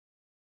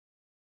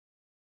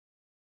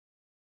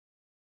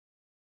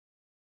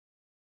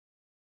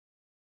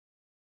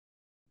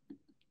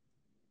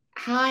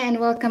Hi and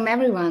welcome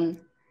everyone.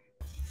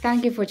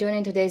 Thank you for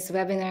joining today's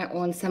webinar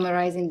on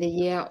summarizing the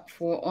year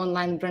for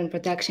online brand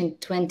protection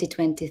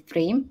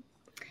 2023.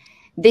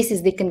 This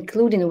is the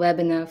concluding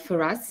webinar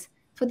for us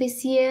for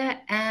this year,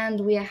 and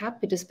we are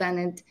happy to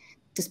spend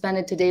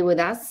it today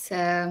with us,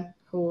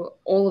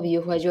 all of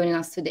you who are joining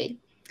us today.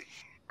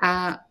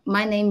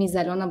 My name is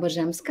Alona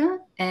Bozemska,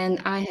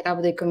 and I head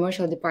up the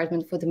commercial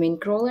department for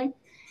DomainCrawler.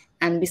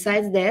 And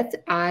besides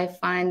that, I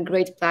find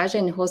great pleasure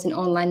in hosting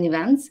online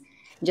events,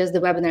 just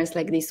the webinars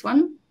like this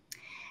one.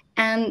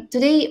 And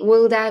today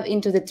we'll dive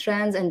into the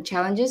trends and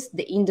challenges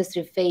the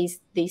industry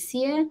faced this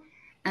year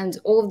and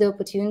all of the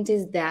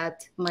opportunities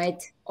that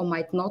might or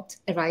might not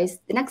arise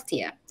the next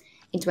year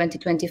in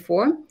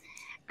 2024.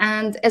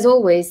 And as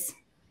always,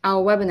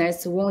 our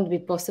webinars won't be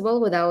possible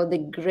without the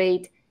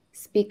great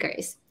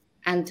speakers.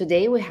 And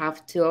today we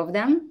have two of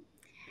them.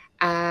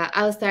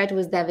 I'll start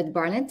with David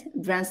Barnett,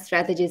 Brand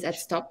Strategist at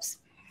Stops.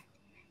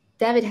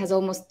 David has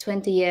almost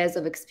 20 years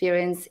of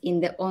experience in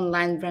the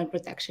online brand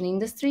protection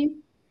industry.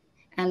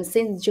 And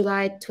since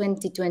July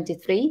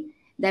 2023,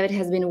 David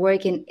has been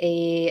working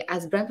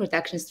as brand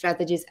protection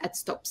strategist at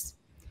Stops.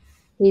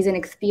 He's an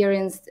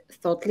experienced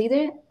thought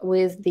leader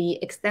with the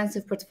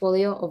extensive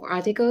portfolio of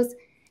articles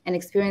and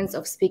experience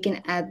of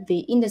speaking at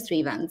the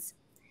industry events.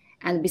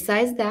 And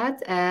besides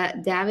that,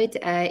 David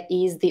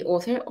is the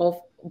author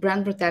of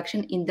Brand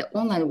Protection in the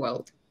Online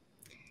World.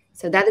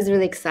 So that is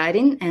really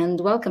exciting, and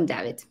welcome,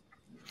 David.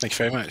 Thank you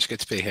very much.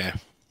 Good to be here.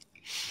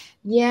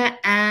 Yeah,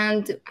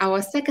 and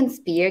our second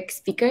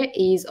speaker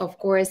is, of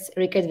course,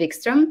 Rickard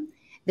Wikström,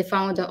 the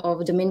founder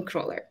of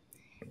DomainCrawler.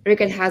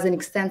 Rickard has an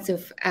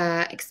extensive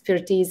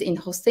expertise in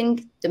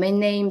hosting, domain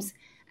names,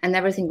 and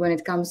everything when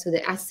it comes to the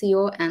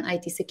SEO and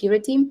IT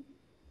security.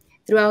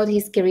 Throughout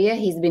his career,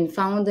 he's been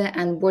founder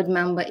and board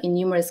member in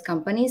numerous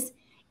companies,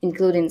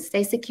 including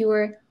Stay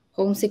Secure,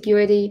 Home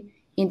Security,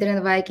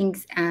 Internet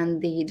Vikings, and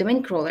the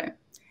DomainCrawler.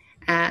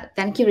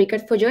 Thank you,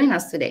 Rickard, for joining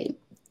us today.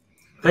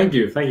 Thank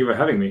you. Thank you for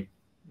having me.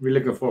 We're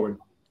looking forward.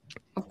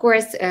 Of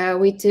course,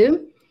 we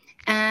too.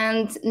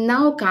 And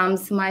now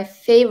comes my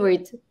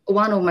favorite,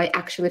 one of my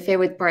actually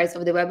favorite parts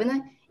of the webinar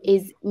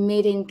is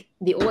meeting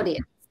the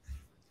audience.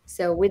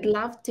 So we'd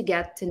love to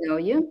get to know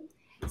you.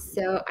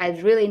 So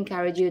I'd really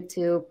encourage you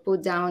to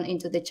put down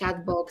into the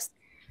chat box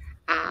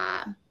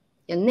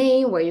your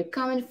name, where you're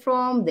coming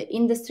from, the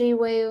industry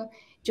where you're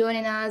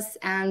joining us,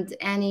 and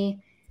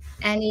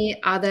any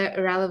other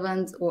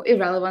relevant or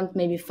irrelevant,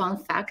 maybe fun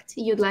fact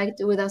you'd like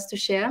with us to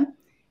share.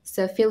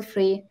 So feel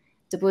free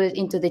to put it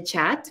into the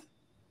chat.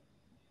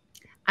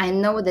 I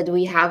know that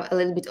we have a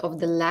little bit of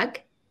the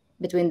lag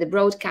between the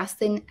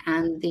broadcasting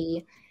and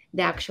the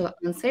actual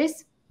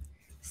answers.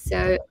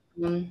 So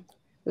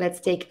let's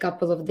take a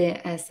couple of the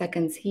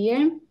seconds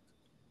here.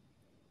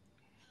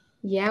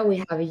 Yeah, we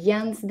have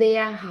Jens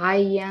there.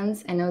 Hi,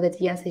 Jens. I know that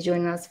Jens is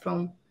joining us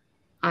from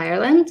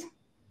Ireland.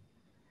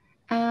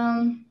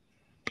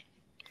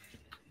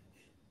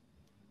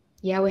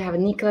 Yeah, we have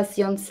Niklas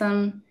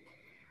Jonsson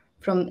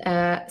from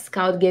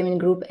Scout Gaming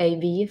Group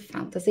AB,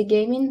 Fantasy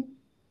Gaming.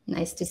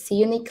 Nice to see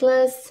you,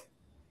 Niklas.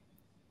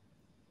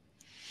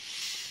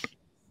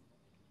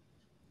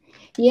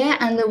 Yeah,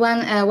 and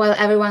while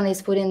everyone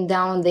is putting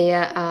down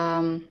their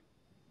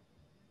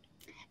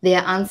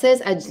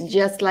answers, I'd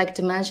just like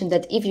to mention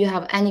that if you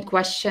have any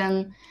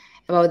question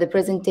about the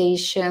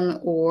presentation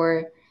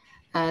or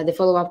the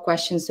follow-up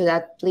questions to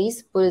that,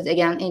 please put it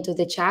again into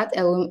the chat.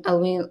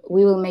 We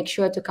will make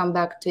sure to come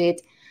back to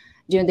it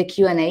during the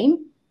Q&A.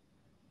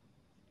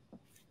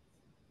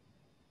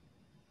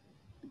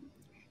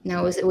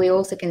 Now we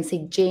also can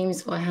see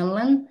James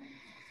O'Hanlon,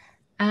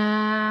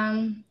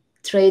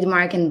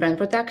 trademark and brand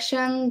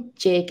protection.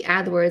 Jake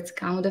Edwards,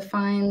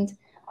 counterfind,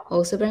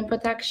 also brand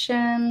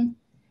protection.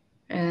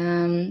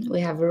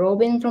 We have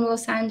Robin from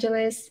Los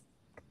Angeles.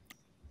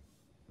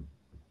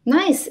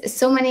 Nice,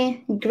 so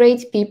many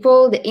great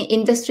people, the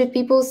industry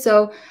people.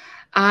 So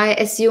I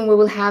assume we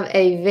will have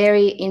a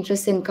very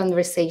interesting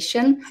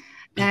conversation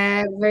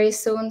very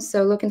soon.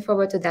 So looking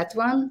forward to that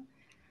one.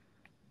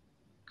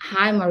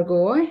 Hi,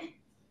 Margot.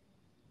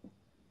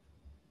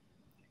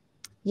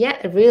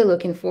 Yeah, really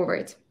looking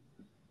forward.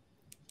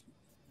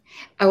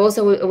 I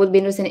also would be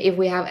interested if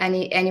we have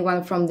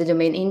anyone from the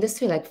domain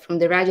industry, like from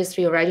the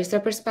registry or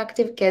register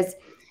perspective, because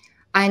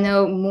I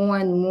know more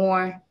and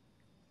more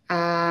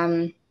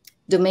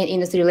domain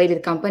industry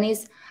related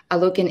companies are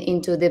looking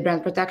into the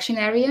brand protection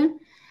area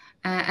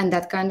and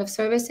that kind of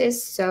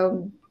services.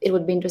 So it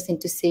would be interesting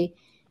to see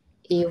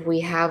if we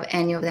have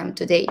any of them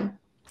today.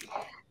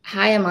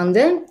 Hi,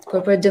 Amanda,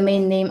 corporate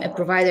domain name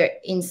provider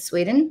in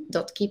Sweden,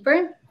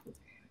 .keeper.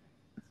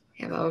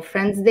 We have our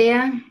friends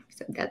there,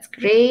 so that's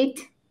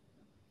great.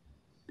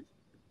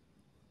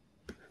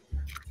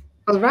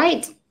 All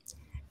right,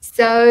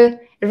 so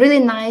really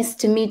nice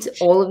to meet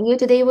all of you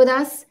today with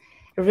us.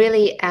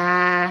 Really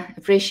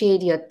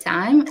appreciate your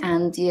time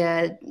and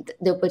the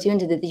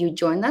opportunity that you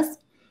joined us.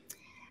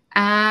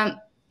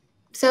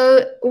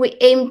 So we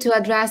aim to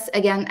address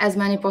again as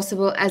many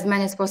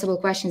as possible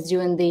questions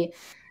during the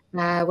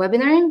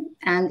webinar.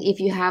 And if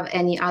you have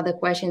any other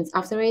questions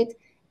after it,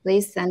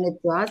 please send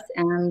it to us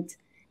and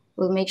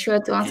we'll make sure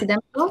to answer them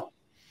all.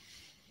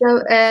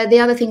 So the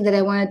other thing that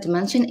I wanted to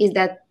mention is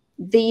that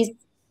this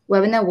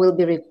webinar will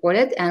be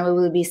recorded and we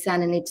will be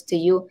sending it to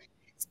you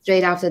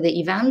straight after the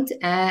event,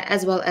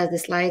 as well as the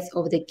slides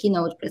of the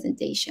keynote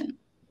presentation.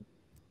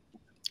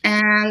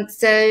 And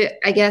so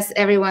I guess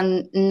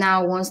everyone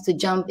now wants to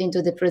jump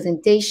into the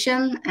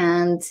presentation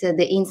and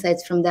the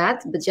insights from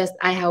that, but just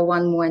I have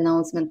one more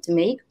announcement to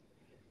make.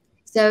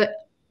 So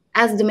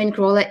as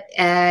DomainCrawler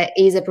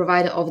is a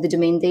provider of the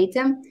domain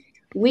data,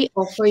 we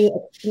offer you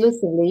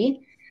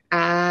exclusively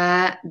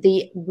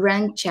the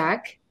brand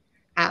check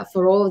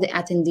for all of the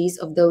attendees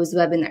of this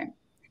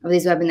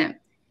webinar.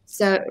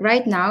 So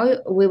right now,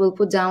 we will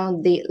put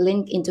down the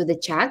link into the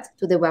chat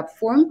to the web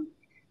form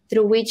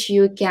through which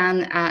you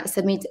can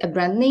submit a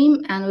brand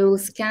name, and we will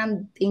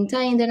scan the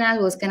entire internet,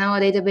 we'll scan our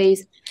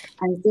database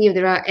and see if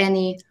there are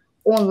any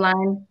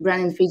online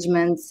brand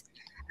infringements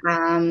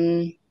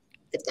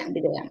that can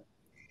be there.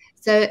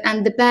 So,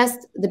 and the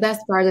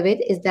best part of it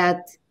is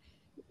that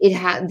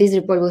this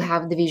report will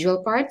have the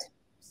visual part.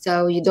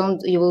 So you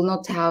will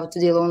not have to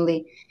deal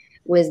only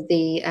with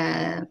the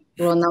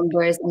raw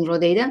numbers and raw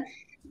data.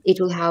 It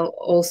will have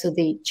also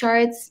the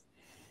charts,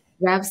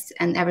 graphs,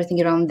 and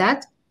everything around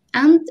that.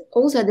 And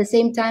also at the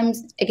same time,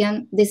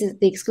 again, this is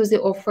the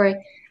exclusive offer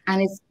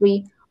and it's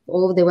free for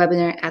all of the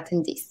webinar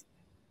attendees.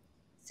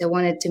 So I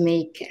wanted to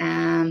make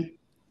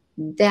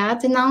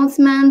that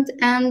announcement.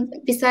 And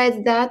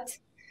besides that,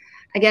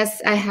 I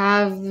guess I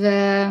have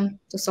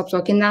to stop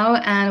talking now.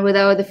 And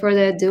without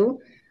further ado,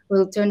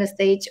 we'll turn the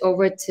stage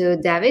over to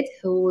David,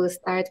 who will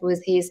start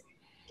with his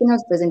keynote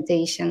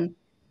presentation.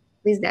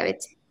 Please,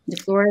 David, the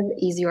floor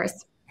is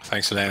yours.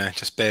 Thanks, Elena.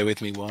 Just bear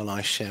with me while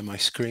I share my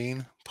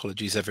screen.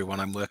 Apologies, everyone.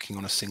 I'm working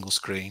on a single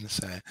screen,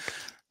 so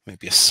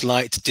maybe a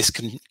slight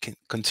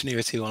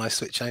discontinuity while I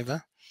switch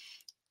over.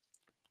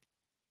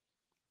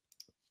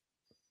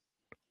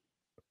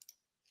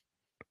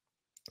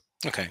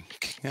 Okay,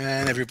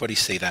 can everybody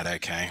see that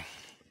okay?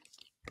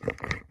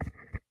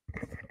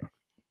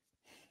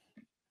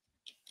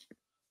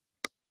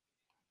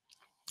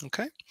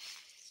 Okay.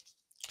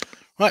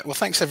 Right, well,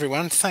 thanks,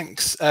 everyone.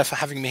 Thanks for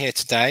having me here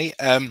today.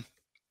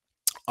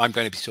 I'm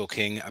going to be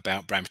talking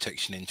about brand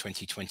protection in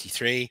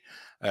 2023,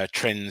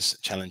 trends,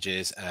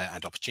 challenges,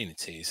 and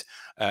opportunities,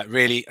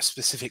 really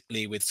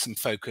specifically with some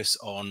focus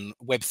on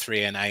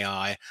Web3 and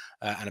AI,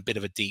 and a bit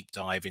of a deep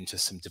dive into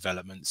some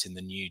developments in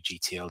the new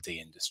gTLD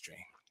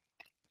industry.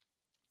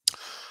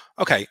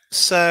 Okay,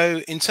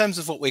 so in terms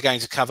of what we're going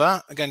to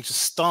cover, I'm going to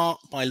start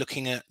by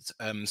looking at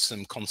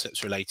some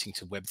concepts relating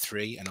to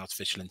Web3 and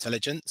artificial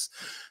intelligence,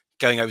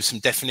 going over some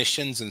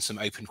definitions and some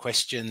open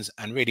questions,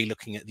 and really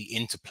looking at the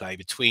interplay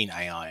between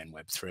AI and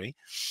Web3.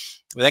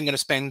 We're then going to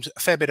spend a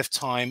fair bit of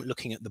time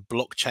looking at the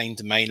blockchain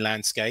domain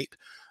landscape,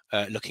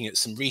 looking at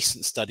some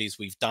recent studies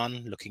we've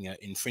done, looking at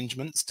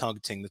infringements,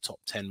 targeting the top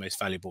 10 most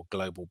valuable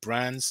global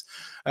brands,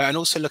 and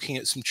also looking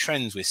at some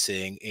trends we're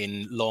seeing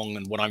in long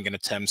and what I'm going to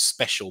term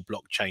special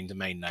blockchain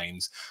domain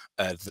names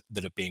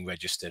that are being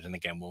registered. And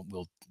again,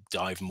 we'll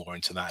dive more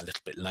into that a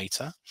little bit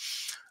later.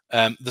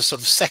 The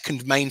sort of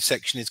second main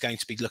section is going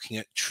to be looking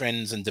at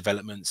trends and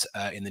developments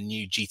in the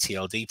new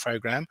gTLD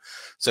program.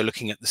 So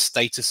looking at the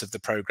status of the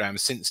program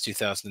since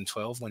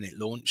 2012 when it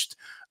launched,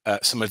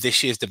 some of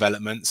this year's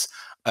developments,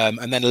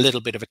 and then a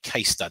little bit of a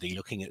case study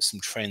looking at some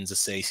trends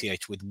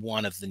associated with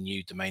one of the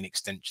new domain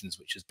extensions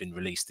which has been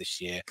released this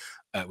year,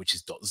 which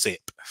is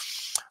 .zip.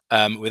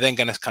 We're then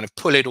going to kind of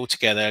pull it all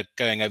together,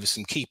 going over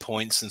some key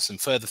points and some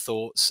further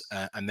thoughts,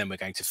 and then we're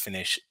going to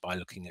finish by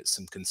looking at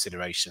some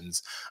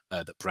considerations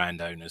that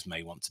brand owners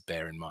may want to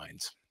bear in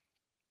mind.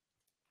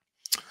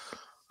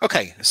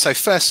 Okay, so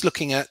first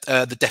looking at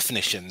the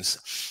definitions.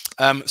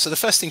 So the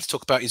first thing to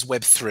talk about is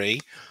Web3.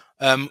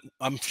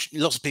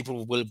 Lots of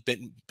people will have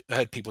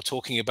heard people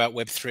talking about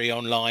Web3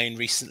 online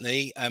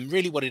recently.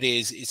 Really what it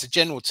is, it's a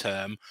general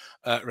term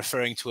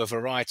referring to a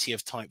variety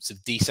of types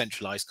of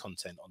decentralized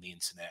content on the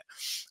internet.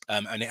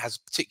 And it has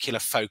a particular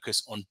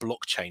focus on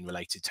blockchain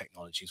related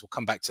technologies. We'll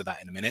come back to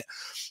that in a minute.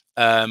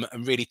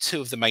 And really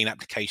two of the main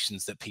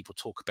applications that people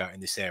talk about in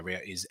this area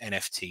is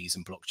NFTs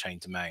and blockchain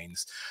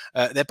domains.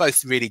 They're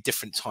both really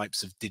different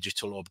types of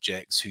digital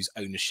objects whose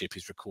ownership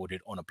is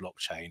recorded on a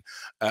blockchain.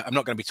 I'm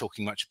not going to be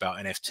talking much about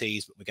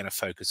NFTs, but we're going to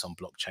focus on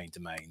blockchain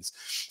domains.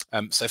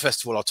 So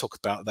first of all, I'll talk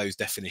about those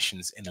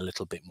definitions in a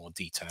little bit more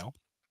detail.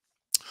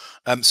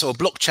 So a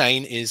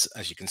blockchain is,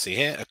 as you can see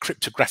here, a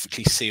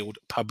cryptographically sealed,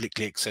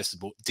 publicly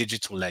accessible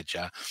digital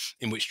ledger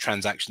in which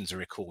transactions are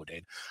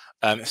recorded.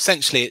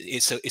 Essentially,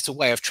 it's a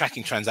way of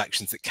tracking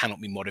transactions that cannot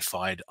be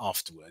modified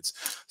afterwards.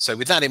 So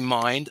with that in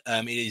mind,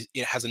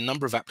 it has a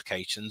number of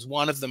applications.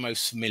 One of the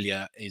most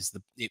familiar is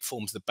it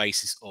forms the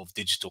basis of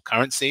digital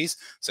currencies,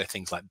 so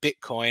things like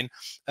Bitcoin,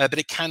 but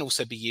it can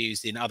also be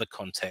used in other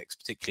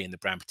contexts, particularly in the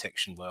brand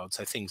protection world.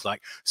 So things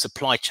like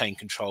supply chain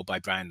control by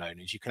brand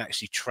owners. You can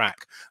actually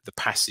track the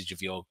passage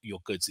of your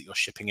goods that you're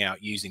shipping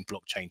out using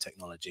blockchain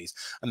technologies,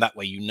 and that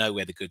way you know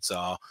where the goods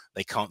are.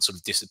 They can't sort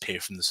of disappear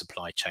from the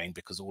supply chain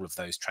because all of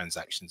those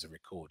transactions are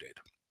recorded.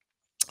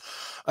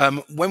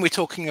 When we're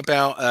talking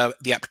about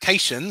the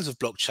applications of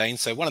blockchain,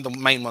 so one of the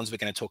main ones we're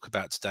going to talk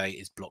about today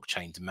is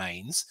blockchain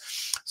domains.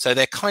 So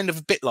they're kind of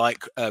a bit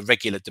like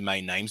regular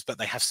domain names, but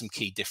they have some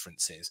key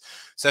differences.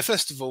 So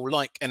first of all,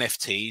 like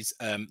NFTs,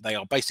 they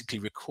are basically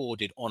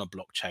recorded on a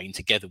blockchain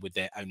together with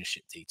their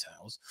ownership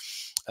details.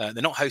 They're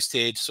not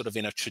hosted sort of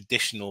in a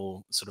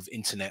traditional sort of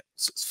internet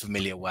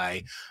familiar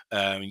way,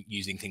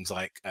 using things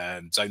like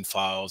zone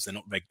files. They're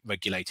not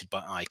regulated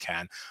by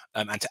ICANN.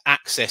 And to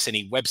access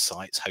any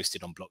websites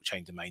hosted on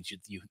blockchain domains,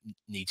 you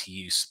need to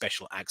use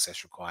special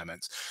access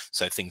requirements.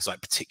 So things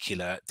like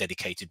particular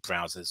dedicated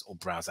browsers or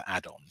browser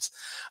add-ons.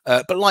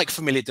 But like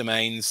familiar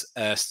domains,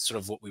 sort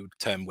of what we would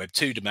term Web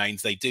 2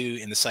 domains, they do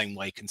in the same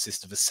way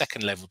consist of a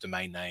second level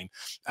domain name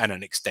and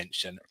an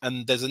extension.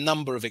 And there's a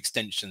number of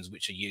extensions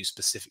which are used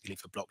specifically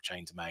for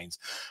blockchain domains.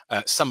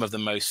 Some of the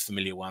most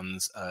familiar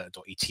ones,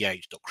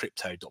 .eth,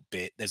 .crypto,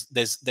 .bit.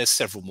 There's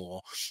several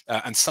more,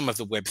 and some of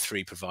the Web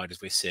 3 providers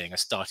we're seeing are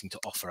starting to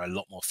offer a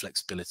lot more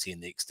flexibility in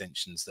the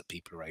extensions that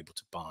people are able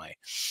to buy.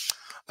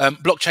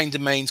 Blockchain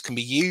domains can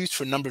be used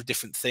for a number of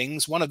different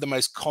things. One of the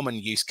most common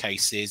use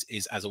cases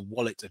is as a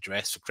wallet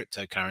address for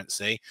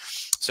cryptocurrency.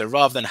 So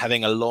rather than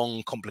having a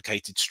long,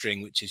 complicated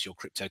string, which is your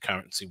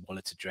cryptocurrency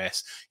wallet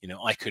address,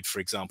 I could, for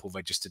example,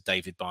 register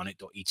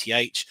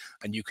davidbarnett.eth,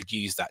 and you could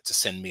use that to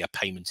send me a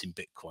payment in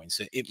Bitcoin.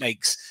 So it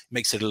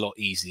makes it a lot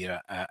easier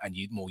and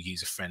more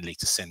user-friendly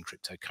to send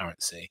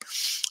cryptocurrency.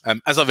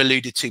 As I've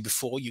alluded to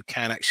before, you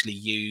can actually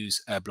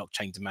use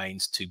blockchain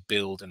domains to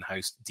build and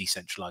host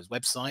decentralized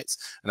websites.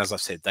 And as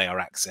I've said, they are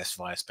accessed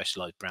via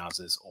specialized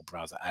browsers or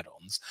browser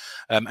add-ons.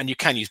 And you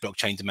can use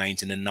blockchain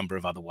domains in a number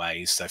of other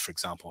ways. So, for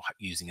example,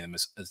 using them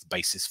as the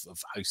basis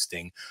of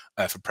hosting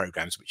for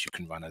programs which you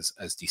can run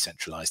as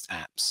decentralized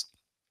apps.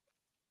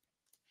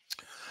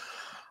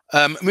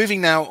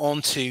 Moving now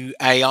on to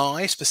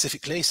AI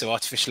specifically, so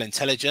artificial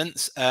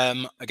intelligence.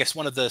 I guess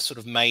one of the sort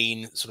of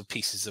main sort of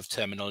pieces of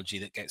terminology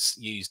that gets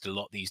used a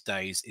lot these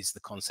days is the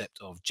concept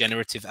of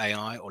generative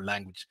AI or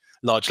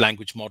large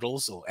language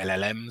models, or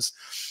LLMs.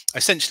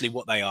 Essentially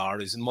what they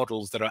are is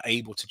models that are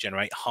able to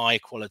generate high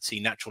quality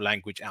natural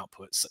language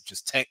outputs such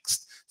as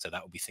text. So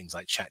that would be things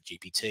like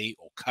ChatGPT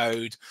or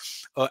code.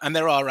 And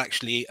there are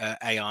actually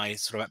AI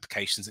sort of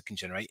applications that can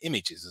generate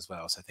images as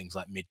well. So things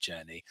like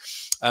Midjourney.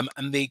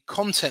 And the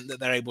content that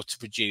they're able to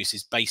produce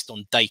is based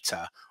on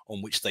data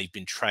on which they've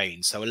been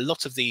trained. So a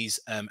lot of these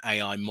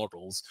AI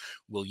models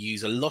will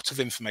use a lot of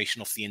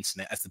information off the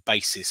internet as the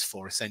basis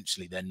for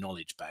essentially their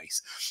knowledge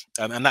base.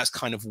 And that's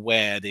kind of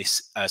where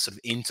this sort of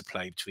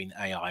interplay between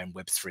AI and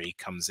Web3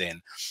 comes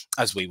in,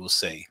 as we will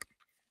see.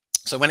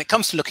 So when it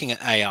comes to looking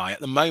at AI,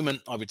 at the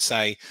moment, I would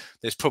say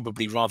there's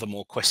probably rather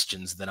more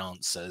questions than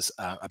answers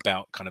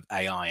about kind of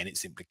AI and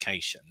its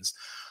implications.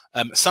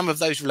 Some of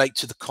those relate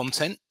to the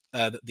content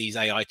that these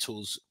AI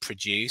tools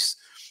produce.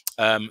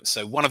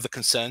 So one of the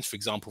concerns, for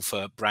example,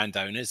 for brand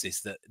owners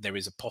is that there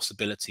is a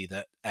possibility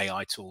that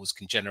AI tools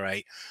can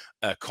generate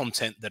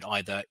content that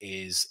either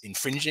is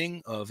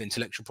infringing of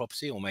intellectual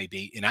property or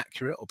maybe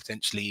inaccurate or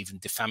potentially even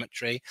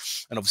defamatory.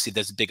 And obviously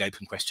there's a big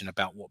open question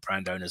about what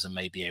brand owners are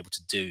maybe able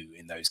to do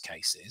in those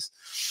cases.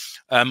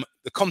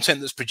 The content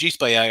that's produced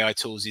by AI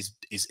tools is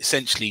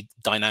essentially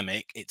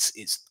dynamic.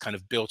 It's kind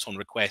of built on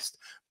request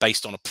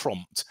based on a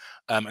prompt.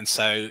 And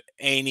so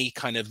any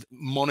kind of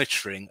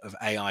monitoring of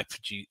AI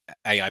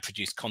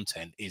produced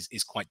content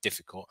is quite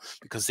difficult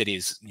because it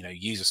is,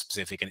 user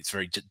specific and it's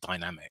very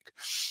dynamic.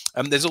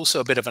 There's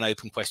also a bit of an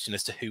open question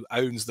as to who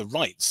owns the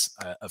rights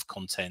of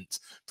content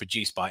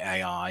produced by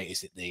AI.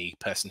 Is it the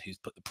person who's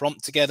put the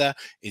prompt together?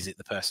 Is it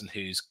the person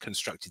who's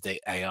constructed the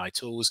AI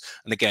tools?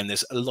 And again,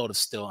 there's a lot of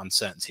still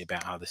uncertainty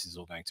about how this is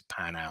all going to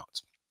pan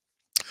out.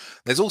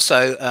 There's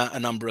also a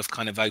number of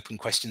kind of open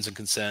questions and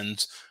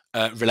concerns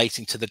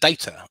relating to the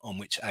data on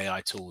which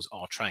AI tools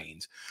are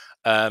trained.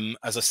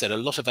 As I said, a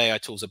lot of AI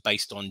tools are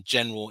based on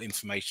general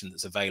information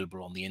that's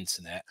available on the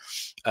internet.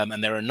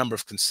 And there are a number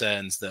of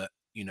concerns that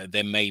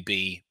there may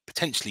be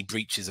potentially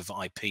breaches of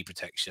IP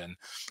protection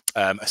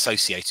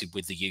associated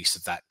with the use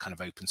of that kind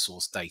of open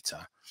source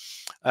data.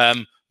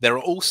 There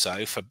are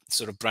also, for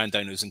sort of brand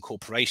owners and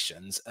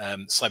corporations,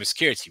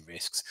 cybersecurity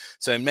risks.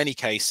 So in many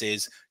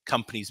cases,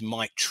 companies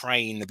might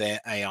train their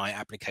AI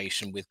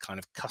application with kind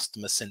of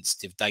customer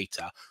sensitive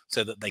data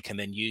so that they can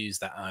then use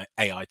that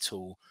AI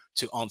tool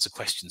to answer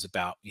questions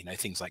about,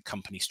 things like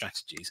company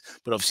strategies.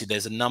 But obviously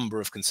there's a number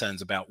of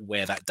concerns about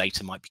where that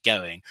data might be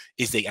going.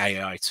 Is the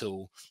AI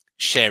tool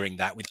sharing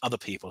that with other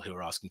people who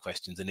are asking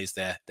questions, and is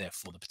there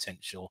therefore the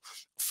potential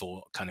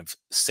for kind of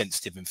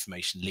sensitive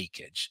information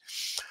leakage.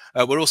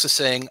 We're also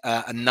seeing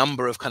a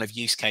number of kind of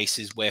use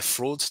cases where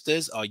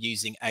fraudsters are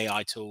using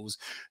AI tools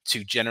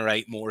to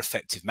generate more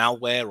effective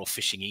malware or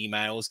phishing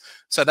emails.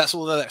 So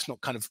although that's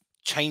not kind of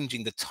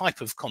changing the type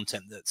of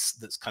content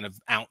that's kind of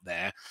out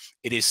there,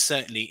 it is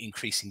certainly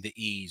increasing the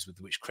ease with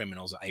which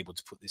criminals are able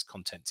to put this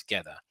content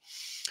together.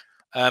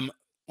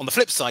 On the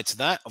flip side to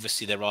that,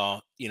 obviously there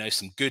are,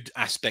 some good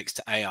aspects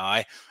to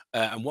AI,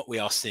 and what we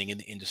are seeing in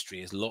the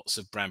industry is lots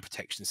of brand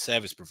protection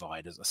service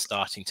providers are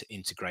starting to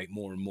integrate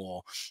more and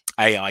more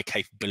AI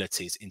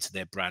capabilities into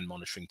their brand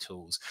monitoring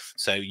tools.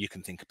 So you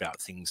can think about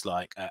things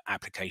like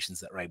applications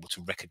that are able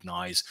to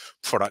recognize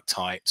product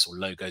types or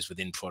logos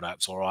within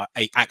products, or are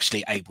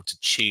actually able to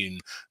tune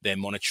their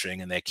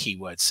monitoring and their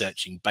keyword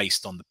searching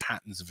based on the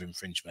patterns of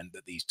infringement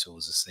that these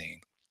tools are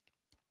seeing.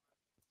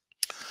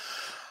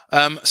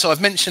 So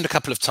I've mentioned a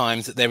couple of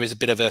times that there is a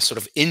bit of a sort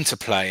of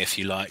interplay, if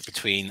you like,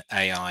 between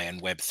AI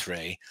and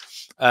Web3.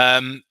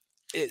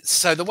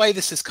 So the way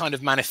this has kind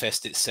of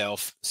manifested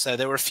itself, so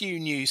there were a few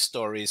news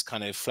stories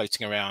kind of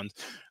floating around,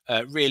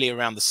 really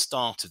around the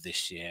start of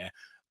this year,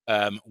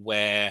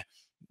 where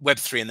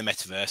Web3 and the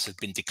metaverse had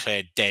been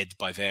declared dead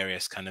by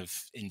various kind of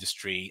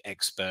industry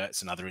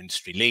experts and other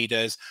industry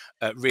leaders,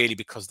 really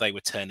because they were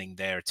turning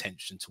their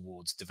attention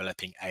towards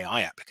developing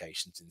AI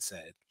applications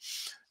instead.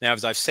 Now,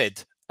 as I've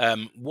said,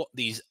 what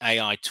these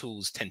AI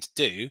tools tend to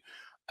do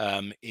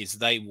is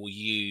they will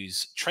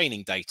use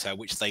training data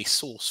which they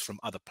source from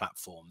other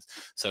platforms.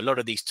 So a lot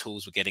of these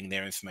tools were getting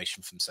their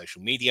information from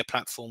social media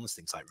platforms,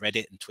 things like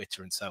Reddit and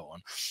Twitter and so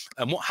on.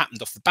 And what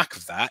happened off the back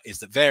of that is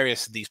that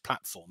various of these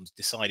platforms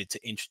decided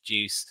to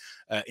introduce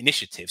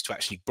initiatives to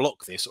actually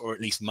block this, or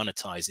at least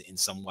monetize it in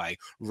some way,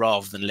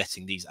 rather than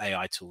letting these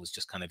AI tools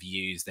just kind of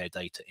use their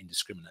data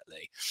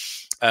indiscriminately.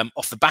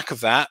 Off the back of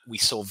that, we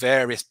saw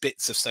various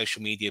bits of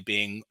social media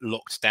being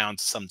locked down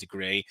to some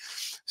degree.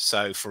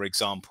 So, for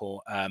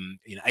example,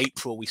 in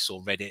April, we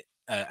saw Reddit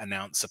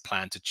announce a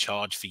plan to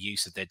charge for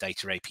use of their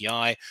data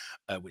API,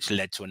 which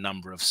led to a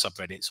number of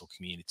subreddits or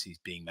communities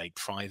being made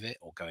private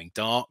or going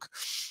dark.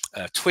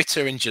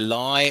 Twitter in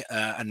July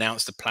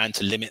announced a plan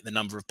to limit the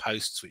number of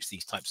posts which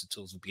these types of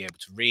tools will be able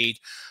to read,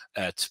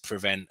 to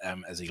prevent,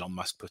 as Elon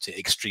Musk put it,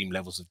 extreme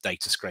levels of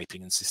data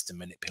scraping and system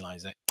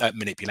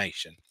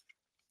manipulation.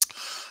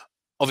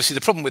 Obviously,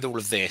 the problem with all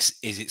of this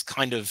is it's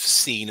kind of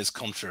seen as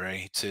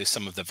contrary to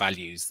some of the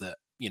values that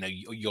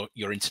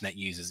your internet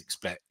users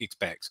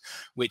expect,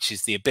 which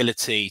is the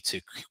ability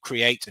to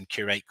create and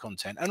curate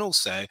content, and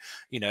also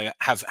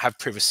have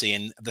privacy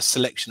and the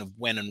selection of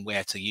when and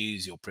where to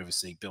use your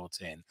privacy built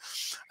in.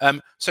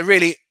 So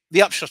really,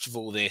 the upshot of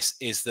all this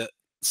is that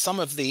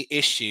some of the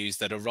issues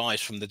that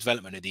arise from the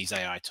development of these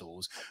AI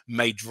tools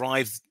may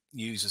drive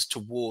users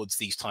towards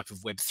these type of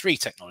Web3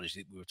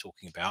 technology that we were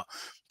talking about,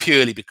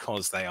 purely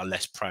because they are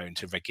less prone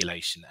to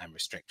regulation and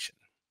restriction.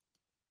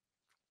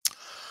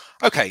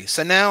 Okay,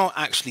 so now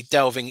actually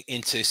delving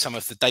into some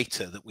of the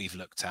data that we've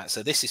looked at.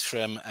 So this is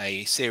from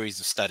a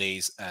series of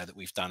studies that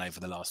we've done over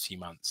the last few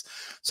months.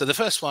 So the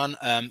first one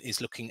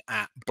is looking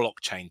at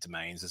blockchain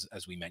domains,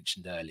 as we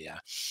mentioned earlier.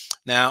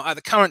 Now, at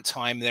the current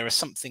time, there are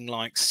something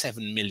like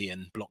 7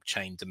 million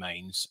blockchain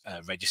domains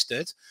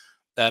registered.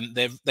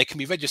 They can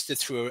be registered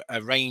through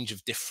a range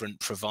of different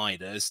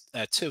providers.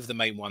 Two of the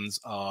main ones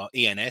are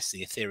ENS,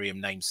 the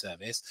Ethereum name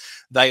service.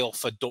 They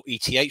offer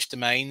 .eth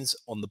domains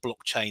on the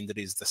blockchain that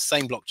is the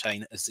same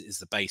blockchain as is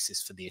the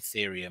basis for the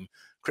Ethereum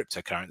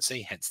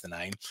cryptocurrency, hence the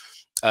name.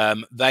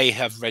 They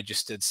have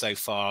registered so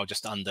far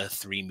just under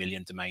 3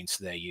 million domains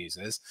for their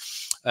users.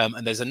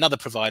 And there's another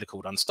provider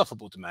called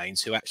Unstoppable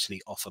Domains who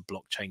actually offer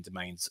blockchain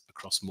domains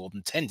across more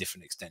than 10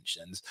 different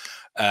extensions.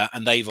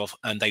 And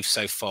they've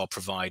so far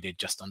provided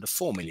just under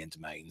 4 million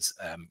domains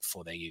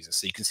for their users.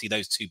 So you can see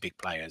those two big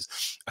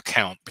players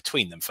account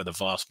between them for the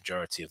vast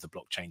majority of the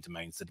blockchain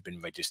domains that have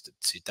been registered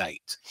to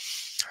date.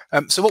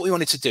 So what we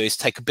wanted to do is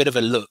take a bit of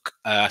a look,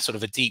 sort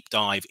of a deep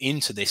dive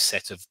into this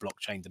set of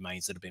blockchain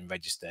domains that have been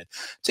registered,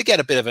 to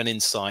get a bit of an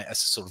insight as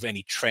to sort of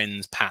any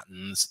trends,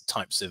 patterns,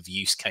 types of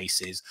use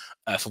cases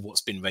for what's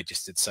been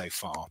registered so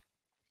far.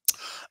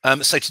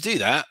 So to do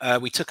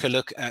that, we took a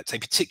look at a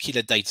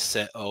particular data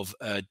set of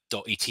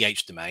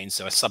 .eth domains,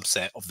 so a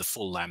subset of the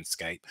full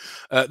landscape.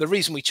 The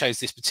reason we chose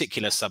this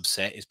particular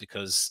subset is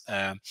because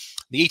the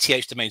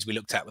ETH domains we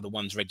looked at were the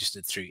ones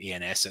registered through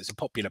ENS, so it's a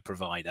popular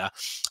provider.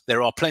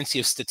 There are plenty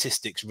of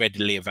statistics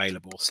readily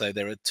available, so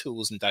there are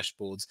tools and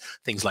dashboards,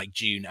 things like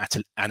June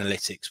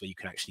Analytics, where you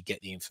can actually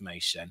get the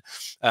information.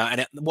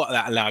 And what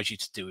that allows you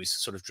to do is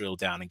sort of drill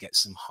down and get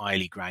some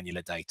highly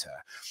granular data.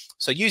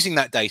 So using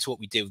that data, what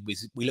we did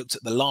was we looked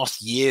at the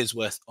last year's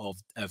worth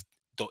of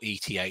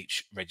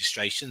 .eth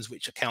registrations,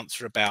 which accounts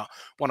for about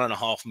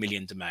 1.5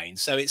 million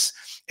domains. So it's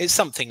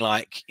something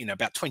like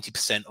about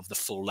 20% of the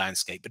full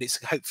landscape, but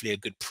it's hopefully a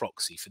good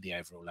proxy for the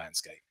overall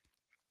landscape.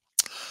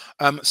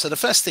 So the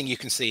first thing you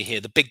can see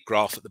here, the big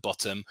graph at the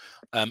bottom,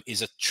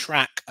 is a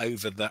track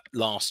over the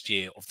last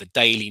year of the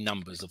daily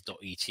numbers of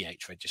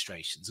 .eth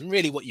registrations. And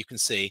really what you can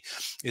see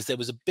is there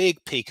was a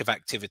big peak of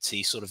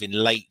activity sort of in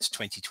late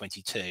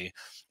 2022,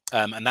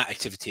 and that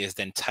activity has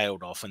then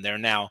tailed off, and there are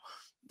now,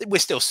 we're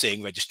still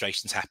seeing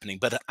registrations happening,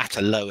 but at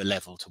a lower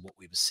level to what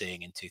we were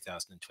seeing in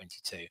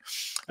 2022.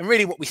 And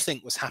really what we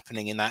think was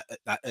happening in that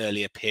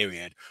earlier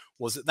period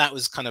was that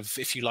was kind of,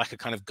 if you like, a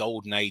kind of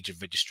golden age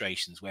of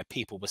registrations where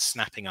people were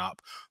snapping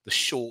up the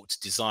short,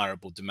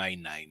 desirable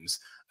domain names.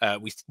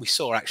 We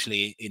saw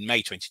actually in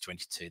May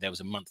 2022, there was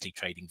a monthly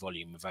trading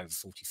volume of over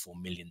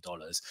 $44 million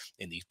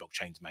in these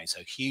blockchain domains.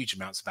 So huge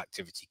amounts of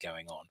activity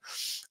going on.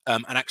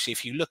 And actually,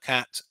 if you look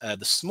at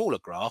the smaller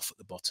graph at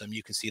the bottom,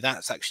 you can see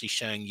that's actually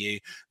showing you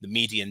the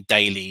median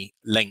daily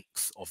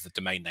length of the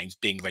domain names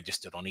being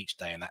registered on each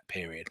day in that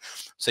period.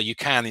 So you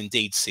can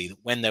indeed see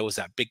that when there was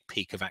that big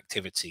peak of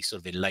activity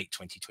sort of in late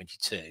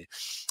 2022,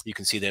 you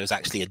can see there was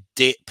actually a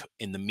dip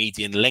in the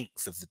median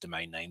length of the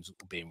domain names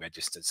that were being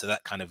registered. So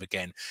that kind of,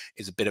 again,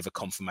 is a bit of a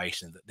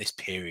confirmation that this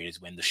period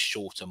is when the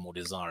shorter, more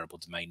desirable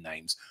domain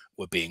names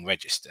were being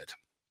registered.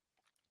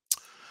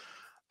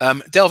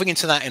 Delving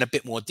into that in a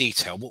bit more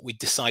detail, what we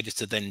decided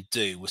to then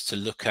do was to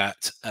look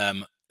at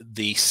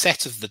the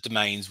set of the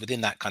domains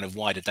within that kind of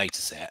wider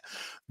data set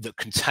that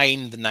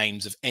contain the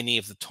names of any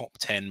of the top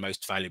 10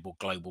 most valuable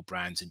global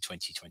brands in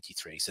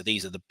 2023. So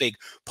these are the big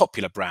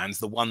popular brands,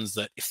 the ones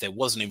that if there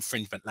was an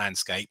infringement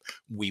landscape,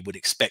 we would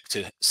expect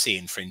to see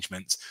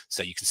infringements.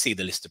 So you can see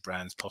the list of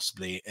brands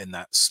possibly in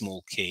that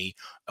small key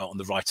on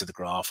the right of the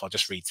graph. I'll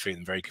just read through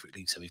them very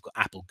quickly. So we've got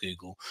Apple,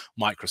 Google,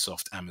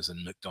 Microsoft,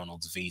 Amazon,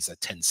 McDonald's, Visa,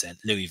 Tencent,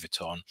 Louis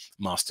Vuitton,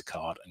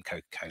 MasterCard, and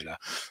Coca-Cola.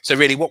 So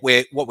really what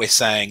we're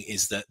saying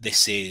is that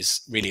this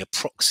is really a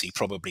proxy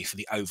probably for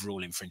the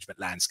overall infringement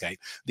landscape.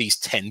 These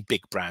 10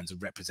 big brands are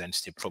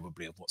representative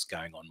probably of what's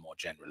going on more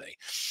generally.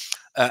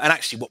 And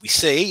actually what we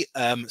see,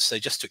 so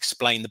just to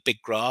explain the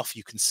big graph,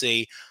 you can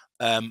see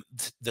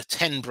the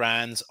 10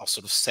 brands are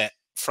sort of set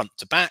front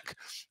to back,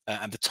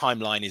 and the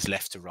timeline is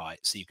left to right.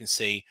 So you can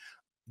see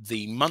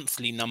the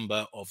monthly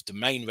number of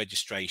domain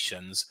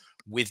registrations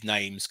with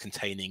names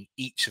containing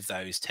each of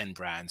those 10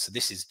 brands. So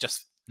this is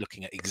just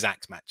looking at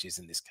exact matches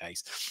in this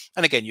case.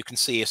 And again, you can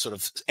see a sort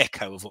of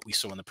echo of what we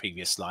saw on the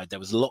previous slide. There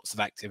was lots of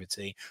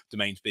activity,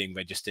 domains being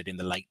registered in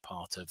the late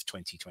part of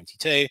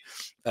 2022,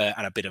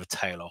 and a bit of a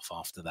tail off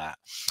after that.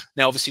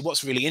 Now, obviously,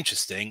 what's really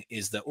interesting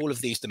is that all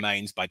of these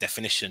domains, by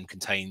definition,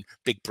 contain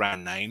big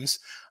brand names,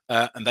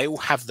 and they all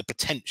have the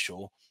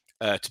potential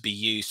to be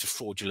used for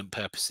fraudulent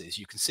purposes.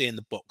 You can see in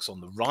the box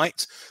on the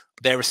right,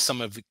 there are some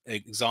of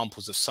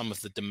examples of some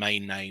of the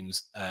domain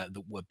names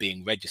that were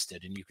being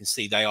registered, and you can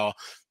see they are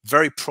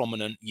very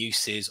prominent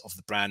uses of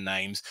the brand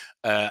names,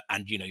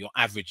 and your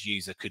average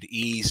user could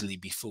easily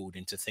be fooled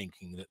into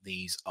thinking that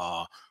these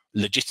are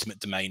legitimate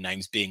domain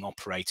names being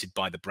operated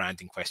by the brand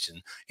in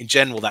question. In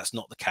general, that's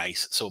not the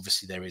case. So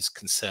obviously there is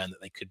concern that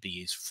they could be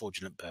used for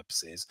fraudulent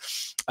purposes.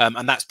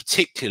 And that's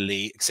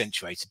particularly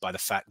accentuated by the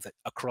fact that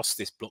across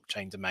this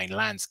blockchain domain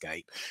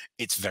landscape,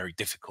 it's very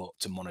difficult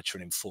to monitor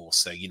and enforce.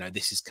 So,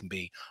 this can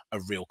be a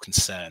real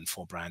concern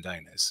for brand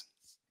owners.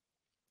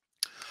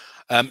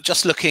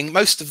 Just looking,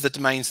 most of the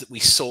domains that we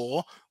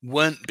saw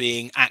weren't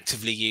being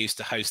actively used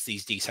to host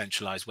these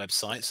decentralized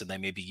websites. So they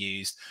may be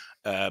used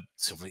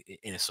sort of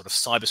in a sort of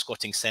cyber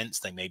squatting sense.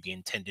 They may be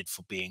intended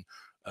for being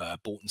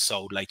bought and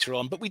sold later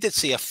on. But we did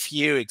see a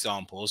few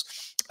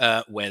examples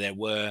where there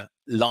were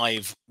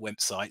live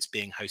websites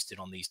being hosted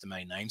on these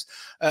domain names.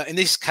 In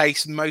this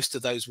case, most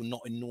of those were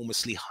not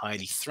enormously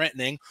highly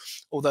threatening,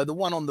 although the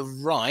one on the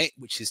right,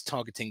 which is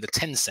targeting the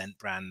Tencent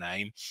brand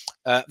name,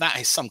 that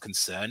has some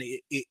concern.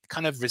 It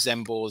kind of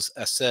resembles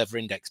a server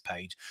index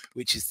page,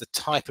 which is the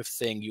type of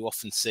thing you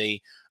often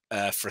see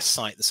for a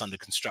site that's under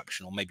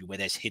construction, or maybe where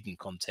there's hidden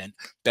content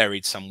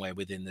buried somewhere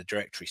within the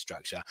directory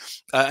structure.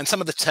 And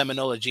some of the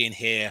terminology in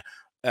here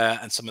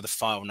and some of the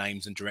file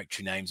names and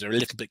directory names are a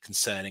little bit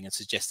concerning and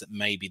suggest that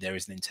maybe there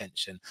is an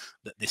intention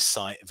that this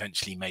site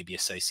eventually may be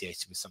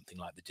associated with something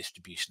like the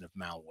distribution of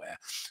malware.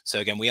 So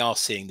again, we are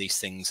seeing these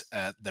things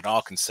that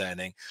are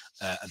concerning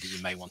and that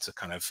you may want to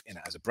kind of,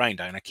 as a brain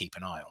donor, keep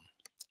an eye on.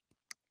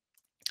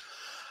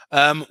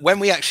 When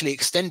we actually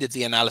extended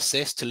the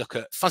analysis to look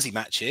at fuzzy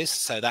matches,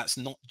 so that's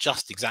not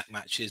just exact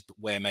matches, but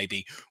where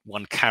maybe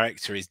one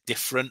character is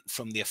different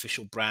from the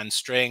official brand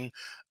string,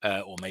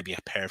 or maybe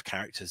a pair of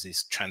characters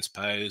is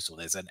transposed, or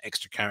there's an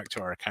extra character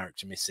or a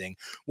character missing.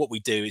 What we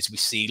do is we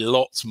see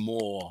lots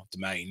more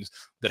domains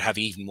that have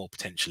even more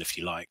potential, if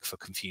you like, for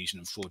confusion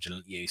and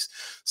fraudulent use.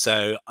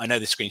 So I know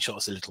the screenshot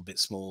is a little bit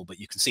small, but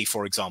you can see,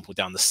 for example,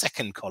 down the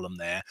second column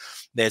there,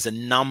 there's a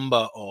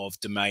number of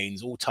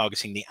domains all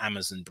targeting the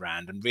Amazon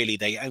brand, and really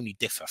they only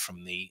differ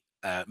from the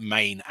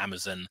main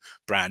Amazon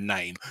brand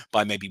name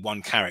by maybe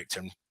one character.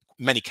 And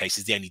many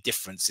cases, the only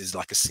difference is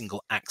like a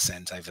single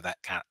accent over that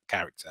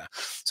character.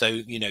 So,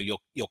 you know,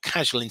 your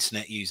casual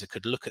internet user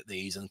could look at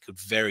these and could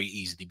very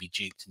easily be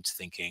duped into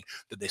thinking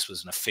that this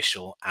was an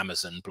official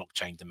Amazon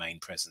blockchain domain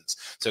presence.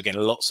 So again,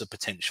 lots of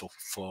potential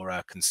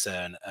for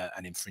concern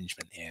and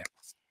infringement here.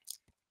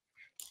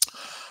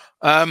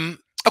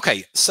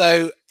 Okay,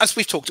 so as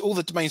we've talked, all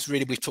the domains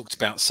really we've talked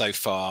about so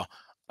far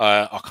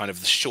are kind of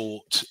the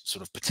short,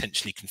 sort of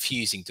potentially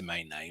confusing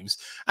domain names.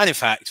 And in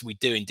fact, we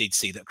do indeed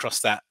see that across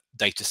that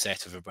data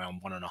set of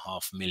around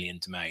 1.5 million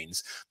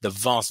domains, the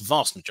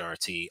vast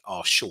majority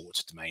are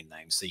short domain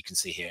names. So you can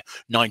see here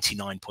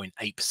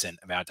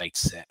 99.8% of our data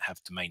set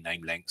have domain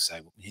name length. So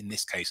in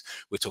this case,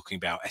 we're talking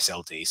about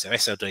SLD. So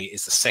SLD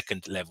is the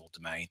second level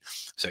domain.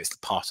 So it's the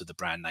part of the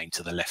brand name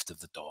to the left of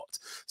the dot.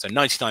 So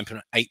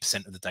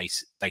 99.8% of the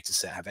data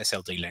set have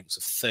SLD lengths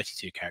of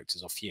 32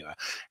 characters or fewer.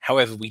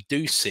 However, we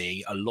do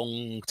see a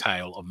long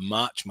tail of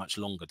much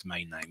longer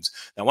domain names.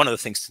 Now, one of the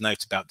things to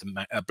note about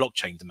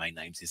blockchain domain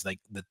names is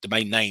the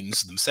domain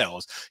names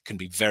themselves can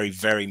be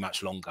very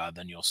much longer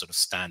than your sort of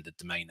standard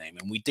domain name.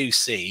 And we do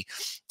see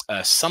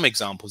some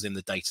examples in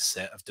the data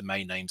set of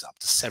domain names up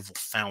to several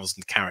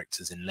thousand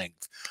characters in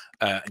length.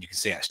 And you can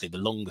see actually the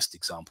longest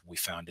example we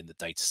found in the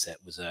data set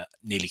was a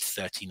nearly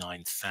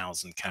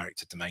 39,000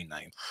 character domain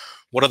name.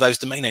 What are those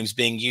domain names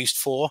being used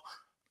for?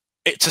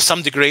 To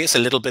some degree, it's a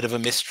little bit of a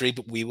mystery,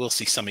 but we will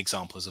see some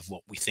examples of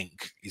what we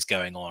think is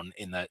going on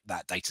in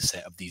that data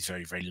set of these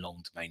very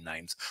long domain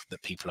names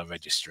that people are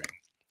registering.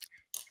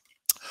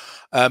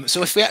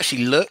 So if we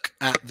actually look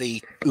at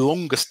the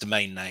longest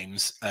domain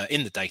names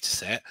in the data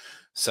set,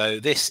 so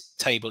this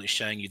table is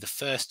showing you the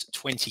first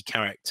 20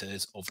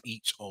 characters of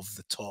each of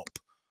the top,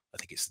 I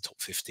think it's the top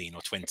 15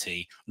 or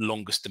 20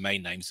 longest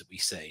domain names that we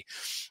see.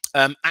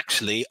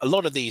 Actually, a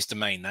lot of these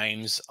domain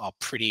names are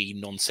pretty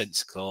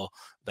nonsensical.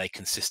 They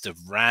consist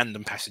of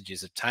random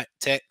passages of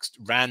text,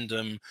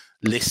 random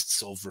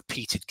lists of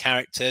repeated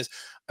characters.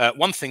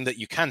 One thing that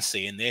you can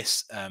see in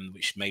this,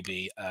 which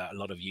maybe a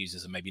lot of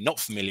users are maybe not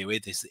familiar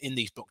with, is that in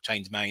these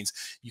blockchain domains,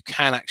 you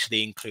can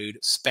actually include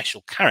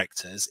special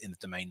characters in the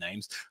domain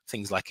names,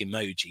 things like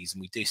emojis.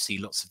 And we do see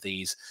lots of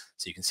these.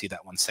 So you can see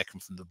that 1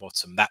 second from the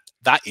bottom.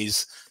 That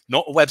is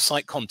not a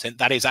website content.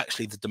 That is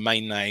actually the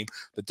domain name.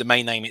 The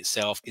domain name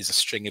itself is a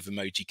string of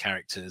emoji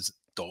characters,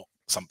 dot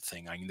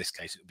something. In this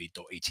case, it would be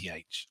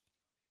 .eth.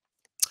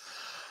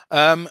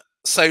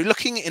 So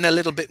looking in a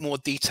little bit more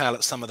detail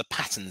at some of the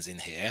patterns in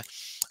here,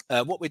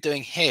 what we're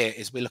doing here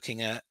is we're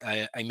looking at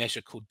a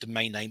measure called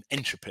domain name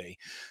entropy.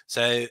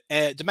 So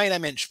domain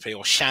name entropy,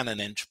 or Shannon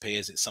entropy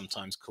as it's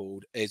sometimes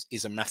called,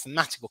 is a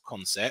mathematical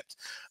concept.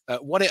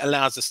 What it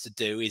allows us to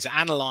do is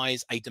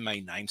analyze a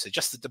domain name, so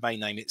just the domain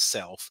name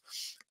itself,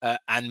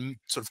 and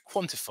sort of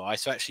quantify,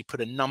 so actually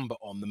put a number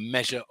on the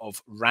measure of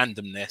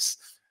randomness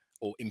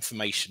or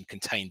information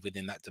contained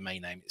within that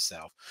domain name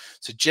itself.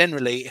 So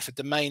generally, if a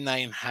domain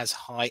name has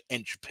high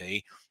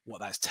entropy, what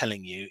that's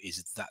telling you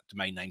is that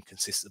domain name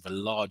consists of a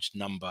large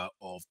number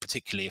of,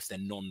 particularly if they're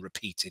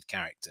non-repeated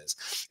characters.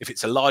 If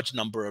it's a large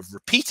number of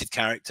repeated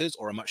characters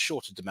or a much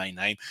shorter domain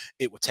name,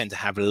 it will tend to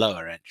have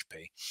lower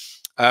entropy.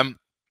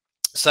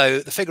 So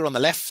the figure on the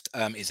left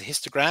is a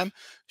histogram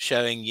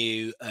showing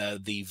you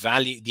the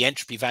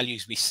entropy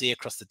values we see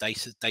across the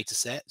data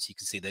set. So you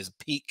can see there's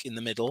a peak in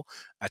the middle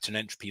at an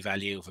entropy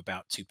value of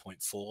about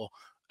 2.4,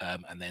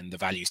 and then the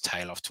values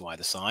tail off to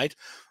either side.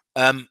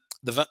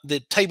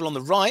 The table on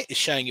the right is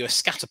showing you a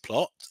scatter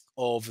plot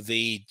of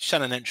the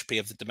Shannon entropy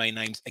of the domain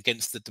names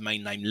against the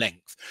domain name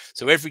length.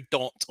 So every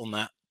dot on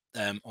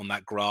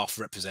that graph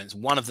represents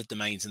one of the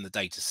domains in the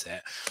data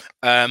set.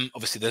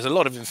 Obviously, there's a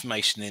lot of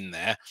information in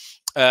there.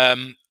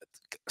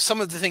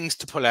 Some of the things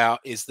to pull out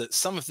is that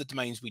some of the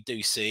domains we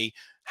do see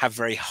have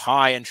very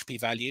high entropy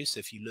values. So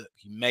if you look,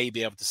 you may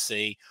be able to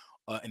see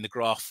in the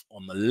graph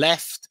on the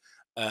left,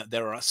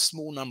 there are a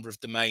small number of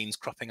domains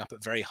cropping up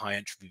at very high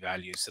entropy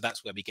values. So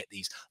that's where we get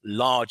these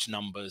large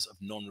numbers of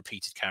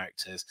non-repeated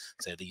characters.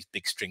 So these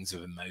big strings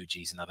of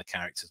emojis and other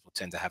characters will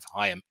tend to have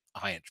high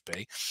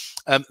entropy.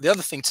 The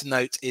other thing to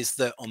note is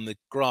that on the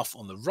graph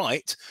on the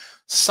right,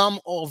 some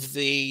of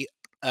the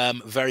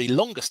very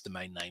longest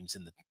domain names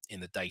in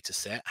the data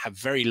set have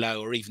very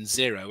low or even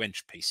zero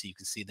entropy. So you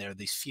can see there are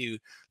these few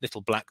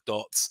little black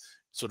dots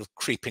sort of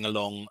creeping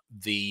along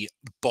the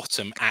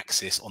bottom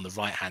axis on the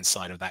right hand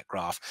side of that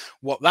graph.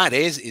 What that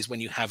is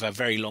when you have a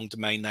very long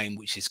domain name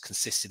which is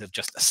consisted of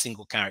just a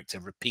single character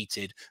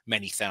repeated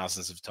many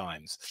thousands of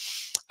times.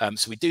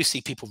 So we do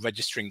see people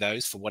registering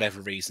those for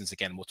whatever reasons.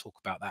 Again, we'll talk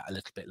about that a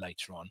little bit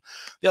later on.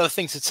 The other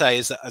thing to say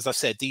is that, as I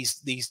said,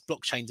 these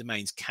blockchain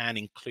domains can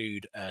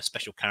include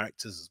special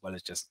characters as well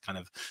as just kind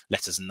of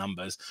letters and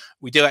numbers.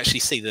 We do actually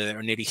see that there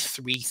are nearly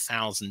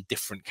 3,000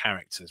 different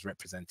characters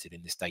represented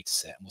in this data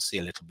set, and we'll see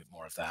a little bit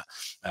more of that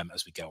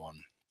as we go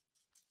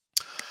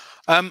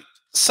on.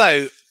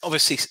 So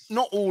obviously,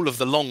 not all of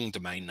the long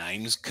domain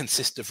names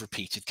consist of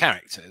repeated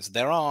characters.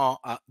 There are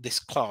this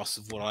class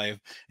of what I'm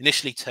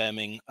initially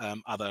terming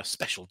other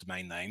special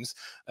domain names.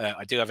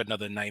 I do have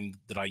another name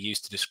that I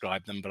use to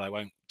describe them, but I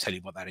won't tell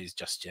you what that is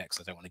just yet, because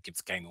I don't want to give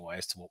the game away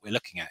as to what we're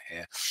looking at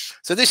here.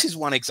 So this is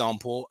one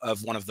example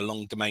of one of the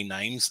long domain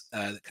names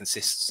that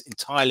consists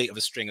entirely of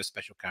a string of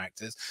special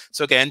characters.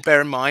 So again,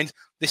 bear in mind,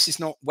 this is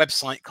not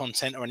website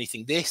content or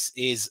anything. This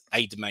is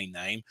a domain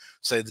name.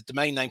 So the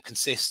domain name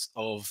consists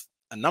of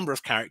a number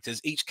of characters.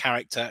 Each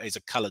character is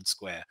a colored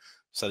square.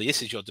 So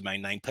this is your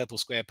domain name: purple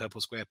square,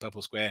 purple square,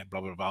 purple square,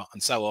 blah, blah, blah,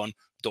 and so on,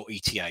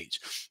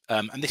 .eth.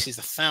 And this is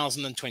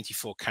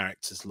 1,024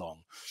 characters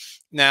long.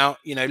 Now,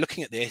 you know,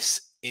 looking at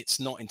this, it's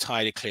not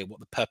entirely clear what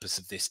the purpose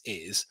of this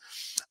is.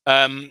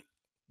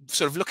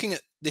 Sort of looking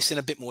at this in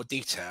a bit more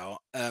detail,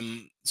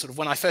 sort of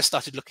when I first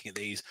started looking at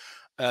these,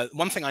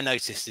 one thing I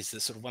noticed is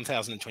that sort of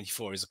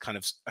 1,024 is a kind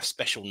of a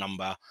special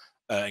number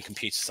in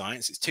computer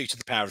science. It's 2 to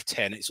the power of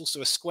 10. It's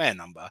also a square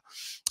number,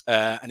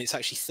 and it's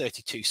actually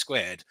 32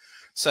 squared.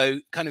 So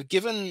kind of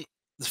given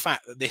the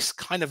fact that this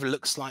kind of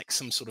looks like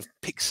some sort of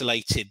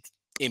pixelated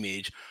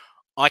image,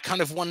 I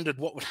kind of wondered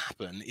what would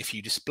happen if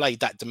you displayed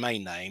that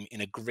domain name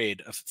in a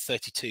grid of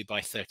 32 by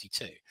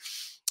 32.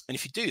 And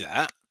if you do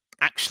that,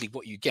 actually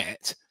what you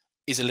get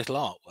is a little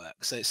artwork.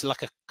 So it's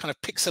like a kind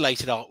of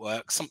pixelated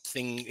artwork,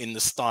 something in the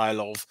style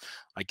of,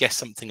 I guess,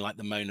 something like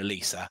the Mona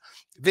Lisa.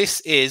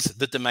 This is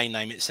the domain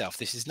name itself.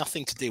 This is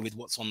nothing to do with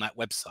what's on that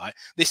website.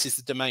 This is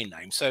the domain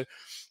name. So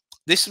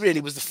this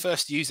really was the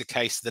first user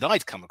case that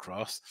I'd come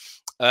across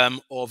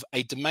of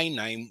a domain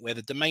name where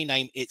the domain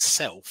name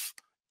itself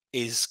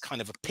is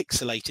kind of a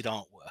pixelated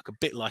artwork, a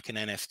bit like an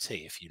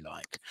NFT, if you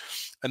like.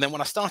 And then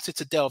when I started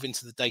to delve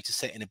into the data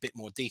set in a bit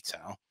more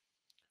detail,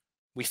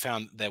 we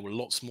found there were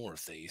lots more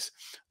of these.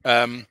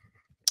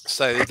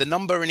 So the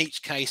number in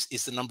each case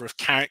is the number of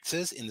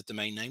characters in the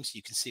domain name. So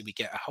you can see we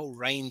get a whole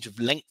range of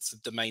lengths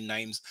of domain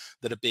names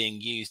that are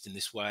being used in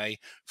this way,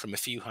 from a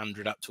few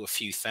hundred up to a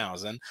few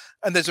thousand.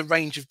 And there's a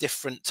range of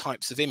different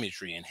types of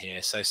imagery in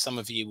here. So some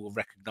of you will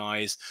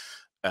recognize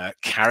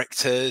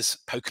characters,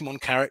 Pokemon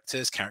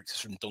characters, characters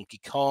from Donkey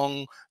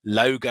Kong,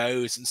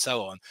 logos, and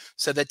so on.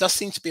 So there does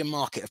seem to be a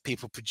market of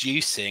people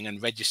producing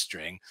and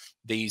registering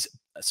these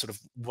sort of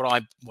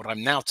what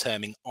I'm now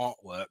terming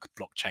artwork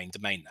blockchain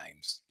domain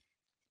names.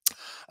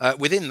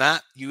 Within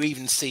that, you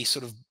even see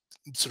sort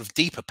of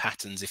deeper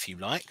patterns, if you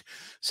like.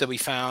 So we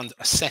found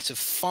a set of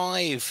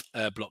 5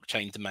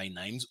 blockchain domain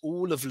names,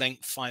 all of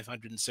length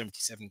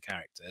 577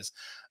 characters,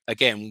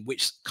 again,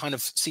 which kind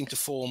of seem to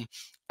form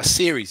a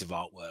series of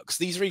artworks.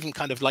 These are even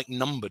kind of like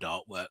numbered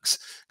artworks,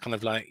 kind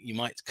of like you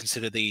might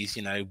consider these,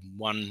 you know,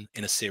 one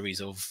in a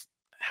series of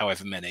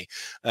however many.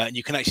 And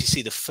you can actually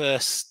see the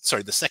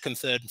second,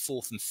 third, and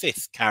fourth, and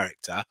fifth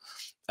character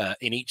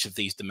in each of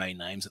these domain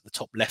names at the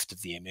top left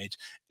of the image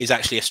is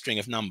actually a string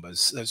of numbers.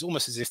 So it's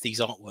almost as if these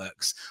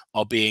artworks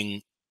are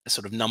being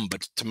sort of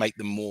numbered to make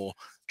them more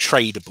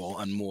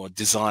tradable and more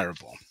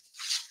desirable.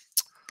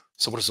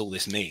 So what does all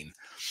this mean?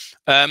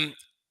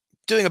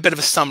 Doing a bit of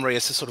a summary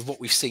as to sort of what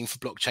we've seen for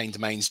blockchain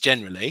domains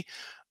generally.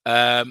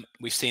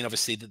 We've seen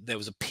obviously that there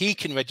was a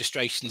peak in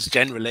registrations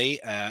generally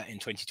in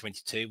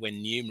 2022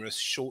 when numerous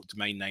short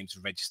domain names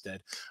were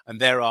registered, and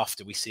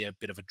thereafter we see a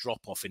bit of a drop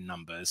off in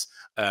numbers,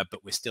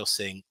 but we're still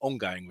seeing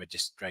ongoing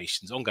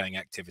registrations, ongoing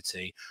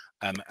activity,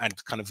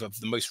 and kind of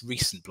the most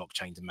recent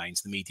blockchain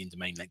domains, the median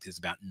domain length is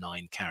about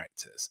 9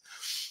 characters.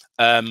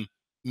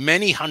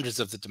 Many hundreds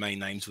of the domain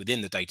names within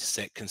the data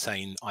set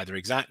contain either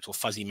exact or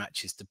fuzzy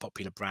matches to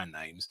popular brand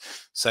names.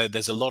 So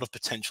there's a lot of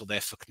potential there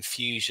for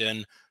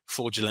confusion,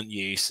 fraudulent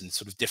use, and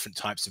sort of different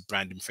types of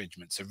brand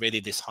infringement. So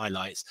really this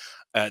highlights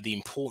the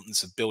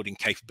importance of building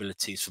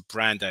capabilities for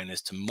brand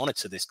owners to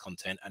monitor this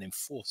content and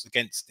enforce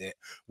against it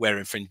where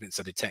infringements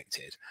are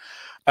detected.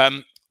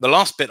 The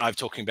last bit I'm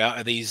talking about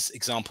are these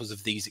examples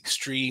of these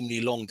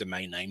extremely long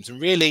domain names, and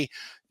really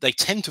they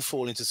tend to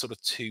fall into sort of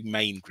 2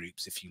 main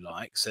groups, if you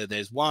like. So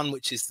there's one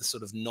which is the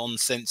sort of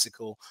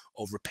nonsensical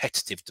or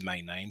repetitive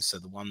domain names, so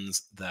the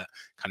ones that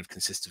kind of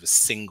consist of a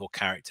single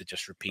character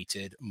just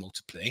repeated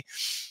multiply,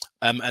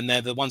 and they're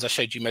the ones I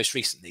showed you most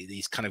recently,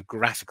 these kind of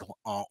graphical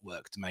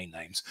artwork domain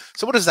names.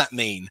 So what does that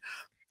mean?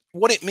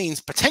 What it means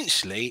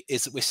potentially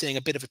is that we're seeing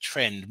a bit of a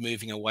trend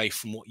moving away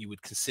from what you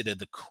would consider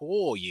the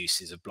core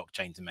uses of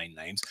blockchain domain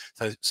names,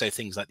 so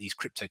things like these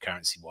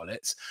cryptocurrency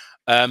wallets,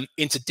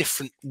 into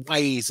different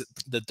ways that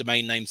the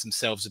domain names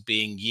themselves are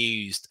being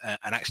used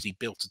and actually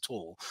built at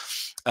all.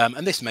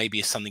 And this maybe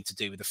is something to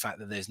do with the fact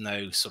that there's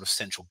no sort of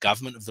central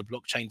government of the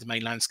blockchain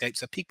domain landscape,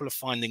 so people are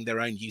finding their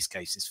own use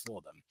cases for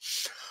them.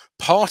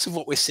 Part of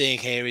what we're seeing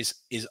here is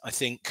I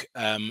think,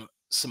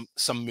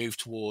 some move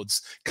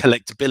towards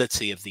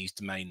collectability of these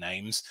domain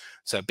names.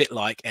 So a bit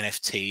like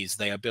NFTs,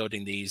 they are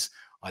building these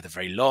either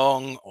very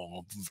long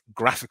or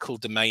graphical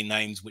domain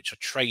names which are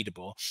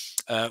tradable.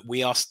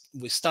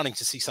 We're starting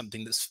to see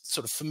something that's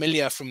sort of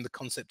familiar from the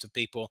concept of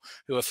people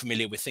who are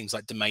familiar with things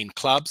like domain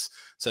clubs.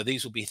 So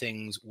these will be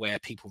things where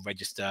people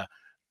register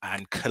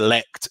and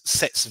collect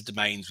sets of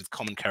domains with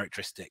common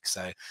characteristics.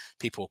 So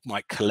people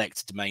might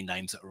collect domain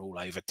names that are all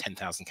over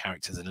 10,000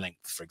 characters in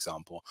length, for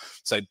example.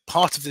 So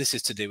part of this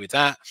is to do with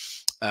that.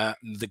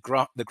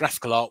 The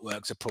graphical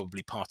artworks are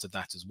probably part of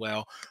that as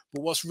well.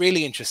 But what's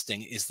really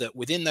interesting is that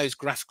within those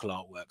graphical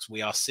artworks,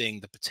 we are seeing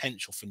the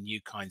potential for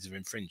new kinds of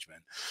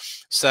infringement.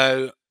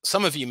 So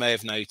some of you may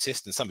have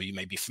noticed, and some of you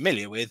may be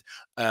familiar with,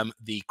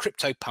 the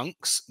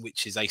CryptoPunks,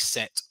 which is a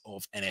set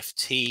of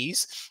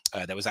NFTs.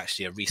 There was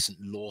actually a recent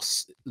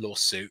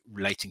lawsuit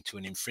relating to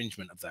an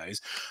infringement of those.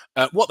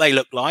 What they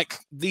look like,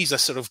 these are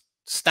sort of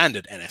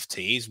standard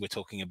NFTs we're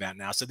talking about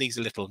now. So these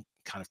are little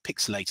kind of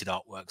pixelated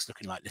artworks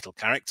looking like little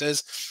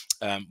characters.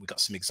 We've got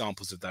some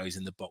examples of those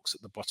in the box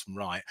at the bottom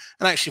right.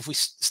 And actually, if we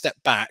step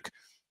back,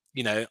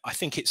 you know, I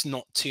think it's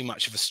not too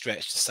much of a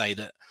stretch to say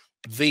that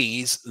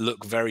these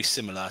look very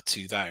similar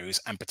to those,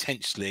 and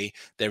potentially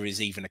there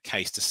is even a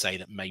case to say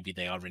that maybe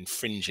they are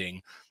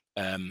infringing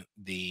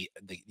the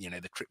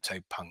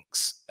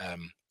CryptoPunks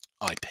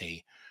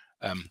IP.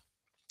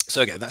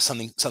 So again, that's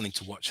something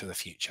to watch for the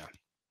future.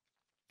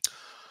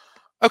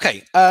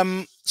 Okay,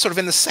 sort of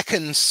in the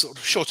second sort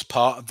of shorter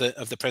part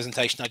of the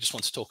presentation, I just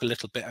want to talk a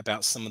little bit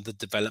about some of the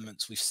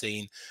developments we've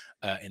seen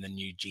in the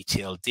new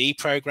gTLD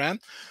program.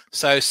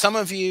 So some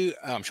of you,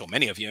 I'm sure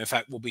many of you, in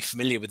fact, will be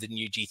familiar with the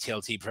new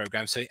gTLD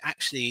program. So it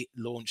actually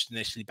launched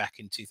initially back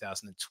in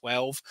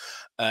 2012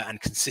 and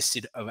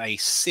consisted of a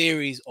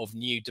series of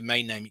new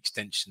domain name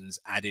extensions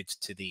added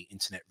to the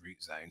internet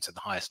root zone, to the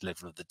highest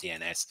level of the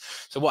DNS.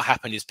 So what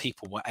happened is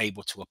people were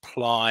able to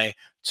apply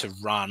to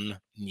run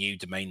new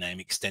domain name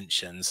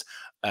extensions.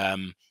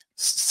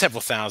 Several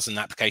thousand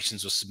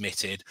applications were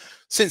submitted.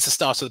 Since the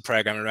start of the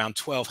program, around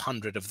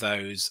 1,200 of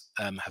those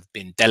have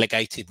been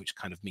delegated, which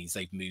kind of means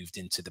they've moved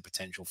into the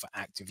potential for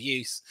active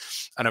use.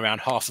 And around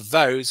half of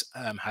those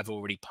have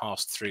already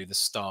passed through the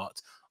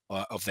start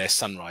of their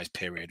sunrise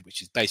period,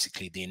 which is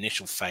basically the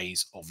initial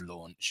phase of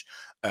launch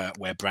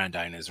where brand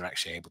owners are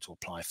actually able to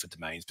apply for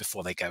domains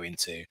before they go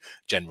into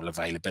general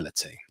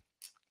availability.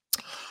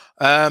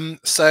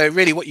 So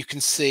really what you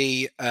can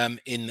see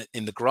in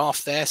the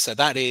graph there, so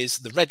that is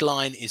the red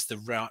line is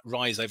the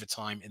rise over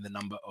time in the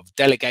number of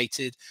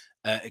delegated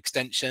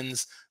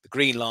extensions. The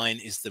green line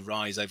is the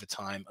rise over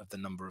time of the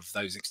number of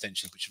those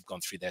extensions which have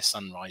gone through their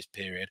sunrise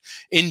period.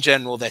 In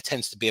general, there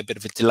tends to be a bit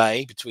of a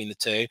delay between the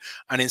two,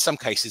 and in some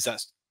cases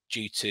that's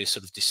due to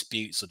sort of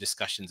disputes or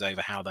discussions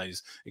over how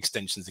those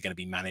extensions are going to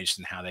be managed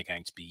and how they're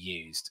going to be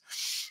used.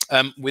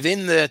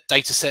 Within the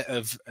data set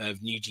of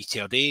new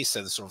gTLDs,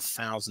 so the sort of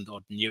 1,000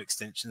 odd new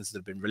extensions that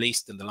have been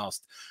released in the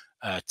last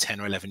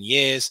 10 or 11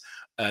 years,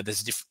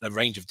 there's a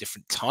range of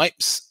different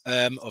types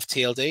of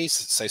TLDs.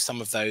 So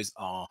some of those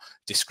are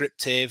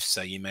descriptive.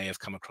 So you may have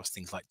come across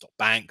things like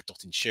 .bank,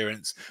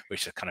 .insurance,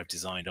 which are kind of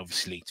designed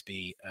obviously to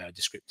be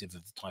descriptive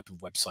of the type of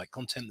website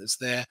content that's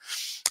there.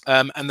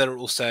 And there are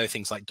also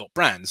things like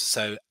 .brands.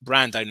 So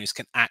brand owners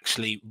can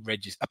actually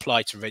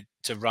apply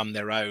to run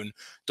their own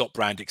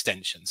 .brand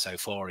extension. So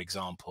for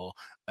example,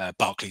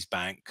 Barclays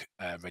Bank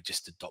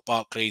registered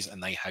 .barclays,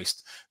 and they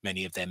host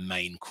many of their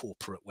main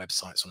corporate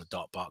websites on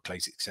a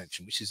 .barclays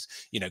extension, which is,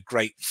 you know,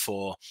 great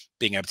for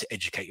being able to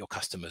educate your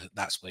customers that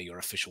that's where your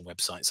official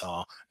websites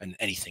are, and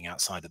anything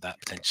outside of that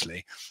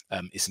potentially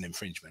is an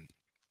infringement.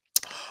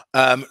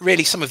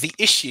 Really, some of the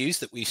issues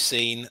that we've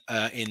seen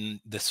in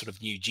the sort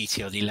of new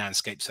gTLD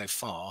landscape so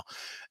far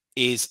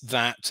is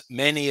that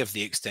many of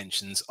the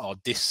extensions are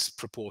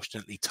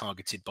disproportionately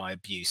targeted by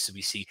abuse. So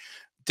we see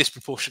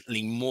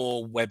disproportionately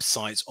more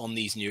websites on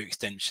these new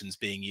extensions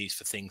being used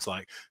for things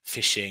like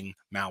phishing,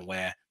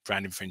 malware,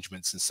 brand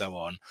infringements, and so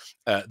on,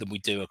 than we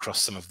do across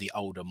some of the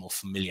older, more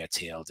familiar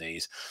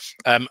TLDs.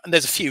 And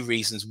there's a few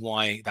reasons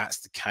why that's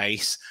the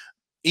case,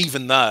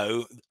 even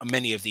though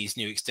many of these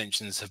new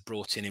extensions have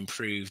brought in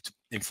improved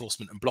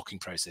enforcement and blocking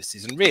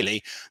processes. And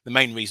really, the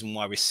main reason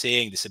why we're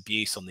seeing this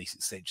abuse on these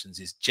extensions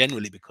is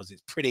generally because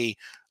it's pretty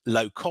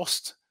low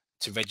cost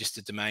to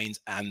register domains,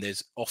 and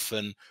there's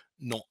often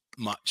not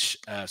much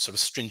sort of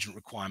stringent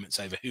requirements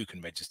over who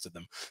can register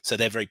them. So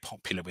they're very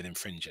popular with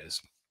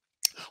infringers.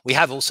 We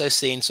have also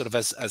seen, sort of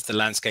as the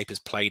landscape has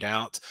played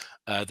out,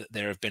 that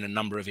there have been a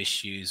number of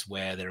issues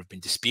where there have been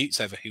disputes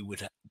over who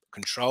would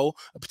control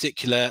a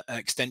particular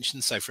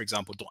extension. So for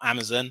example,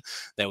 Amazon,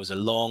 there was a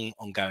long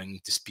ongoing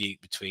dispute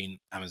between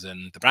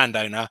Amazon, the brand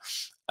owner,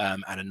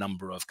 and a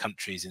number of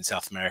countries in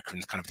South America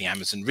and kind of the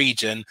Amazon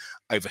region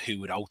over who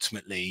would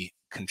ultimately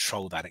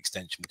control that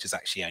extension, which has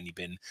actually only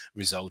been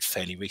resolved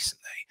fairly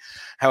recently.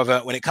 However,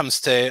 when it comes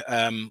to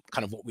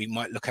kind of what we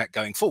might look at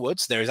going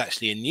forwards, there is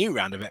actually a new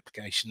round of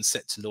applications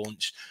set to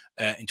launch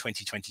in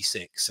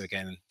 2026. So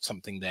again,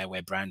 something there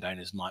where brand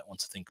owners might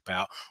want to think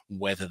about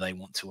whether they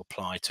want to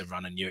apply to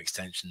run a new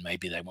extension.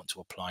 Maybe they want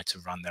to apply to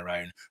run their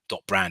own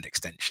 .brand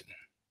extension.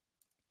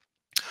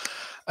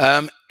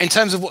 In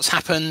terms of what's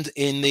happened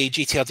in the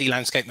gTLD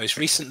landscape most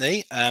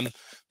recently,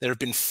 There have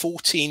been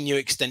 14 new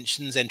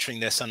extensions entering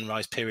their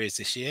sunrise periods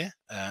this year.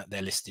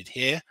 They're listed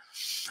here.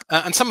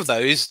 And some of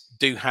those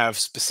do have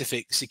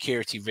specific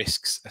security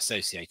risks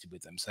associated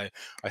with them. So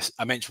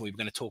I mentioned we were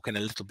going to talk in a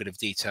little bit of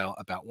detail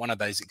about one of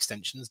those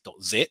extensions,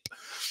 .zip.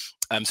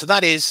 So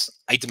that is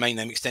a domain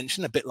name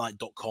extension, a bit like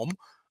 .com.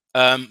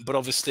 But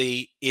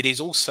obviously it is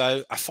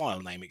also a file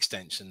name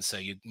extension. So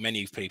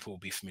many people will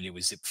be familiar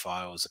with zip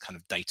files, a kind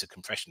of data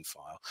compression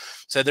file.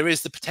 So there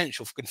is the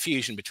potential for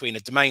confusion between a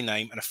domain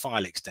name and a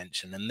file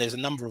extension. And there's a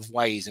number of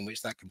ways in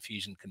which that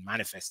confusion can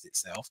manifest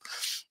itself.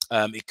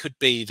 It could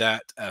be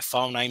that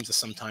file names are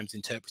sometimes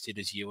interpreted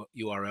as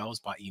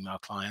URLs by email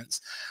clients.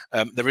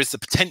 There is the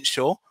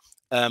potential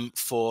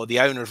for the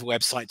owner of a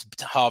website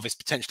to harvest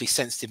potentially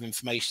sensitive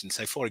information.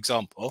 So for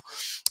example,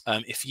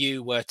 if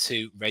you were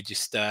to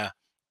register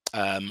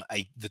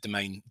the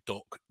domain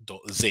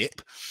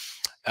doc.zip,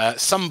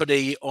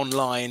 somebody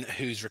online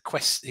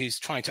who's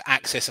trying to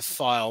access a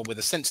file with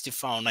a sensitive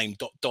file name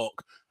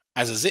 .doc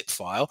as a zip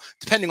file,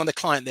 depending on the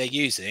client they're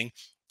using,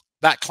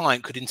 that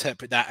client could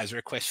interpret that as a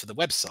request for the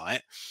website.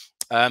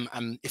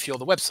 And if you're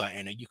the website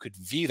owner, you could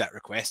view that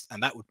request,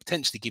 and that would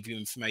potentially give you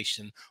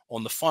information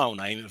on the file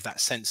name of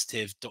that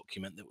sensitive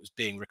document that was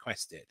being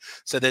requested.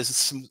 So there's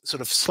some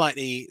sort of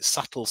slightly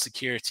subtle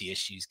security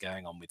issues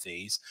going on with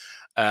these,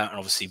 and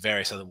obviously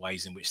various other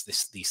ways in which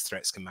these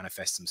threats can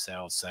manifest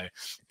themselves. So,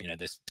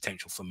 there's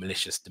potential for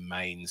malicious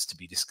domains to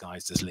be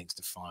disguised as links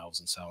to files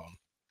and so on.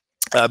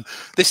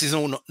 This is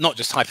all not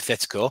just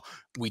hypothetical.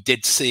 We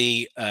did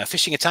see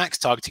phishing attacks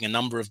targeting a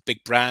number of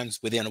big brands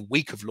within a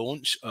week of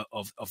launch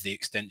of the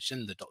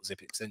extension, the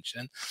 .zip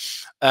extension.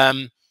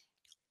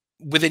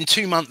 Within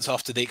 2 months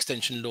after the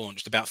extension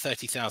launched, about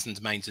 30,000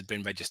 domains had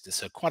been registered,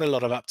 so quite a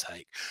lot of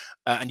uptake.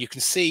 And you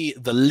can see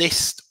the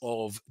list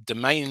of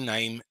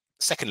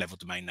second-level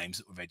domain names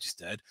that were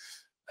registered: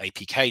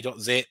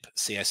 apk.zip,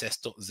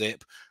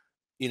 css.zip.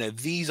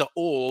 These are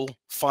all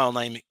file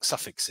name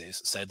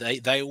suffixes, so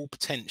they all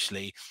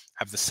potentially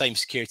have the same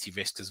security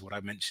risk as what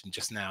I mentioned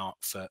just now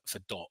for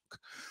doc.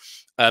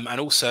 And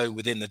also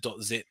within the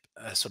 .zip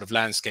sort of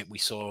landscape, we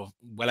saw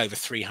well over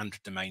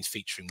 300 domains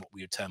featuring what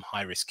we would term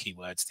high-risk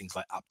keywords, things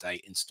like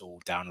update,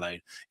 install, download,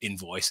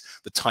 invoice,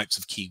 the types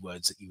of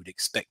keywords that you would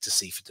expect to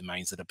see for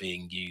domains that are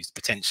being used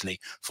potentially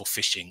for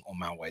phishing or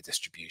malware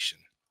distribution.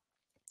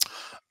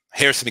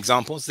 Here are some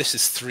examples. This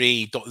is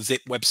 3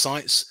 .zip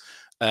websites.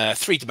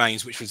 3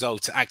 domains which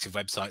result to active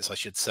websites, I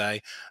should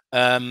say.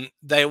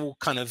 They all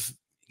kind of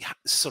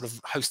sort of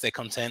host their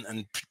content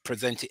and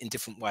present it in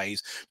different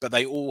ways, but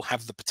they all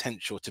have the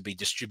potential to be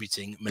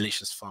distributing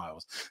malicious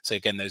files. So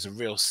again, there's a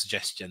real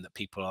suggestion that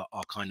people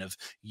are kind of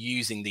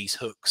using these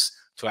hooks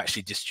to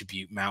actually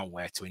distribute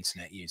malware to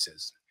internet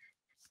users.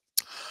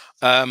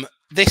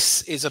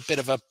 This is a bit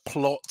of a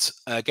plot,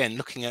 again,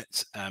 looking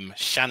at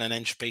Shannon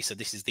entropy. So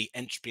this is the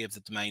entropy of the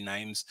domain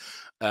names.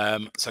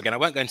 So again, I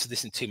won't go into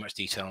this in too much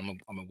detail.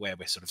 I'm aware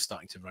we're sort of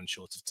starting to run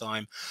short of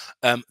time.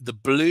 The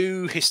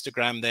blue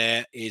histogram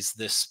there is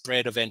the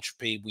spread of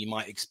entropy we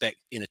might expect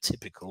in a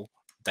typical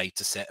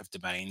data set of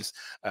domains.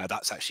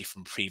 That's actually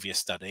from previous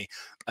study.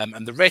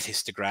 And the red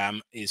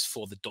histogram is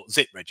for the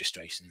 .zip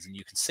registrations. And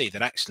you can see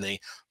that actually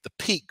the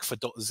peak for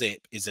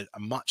 .zip is a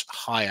much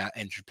higher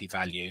entropy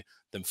value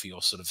than for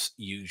your sort of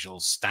usual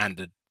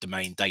standard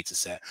domain data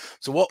set.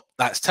 So what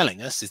that's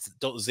telling us is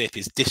that .zip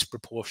is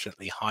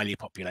disproportionately highly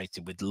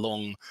populated with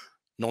long,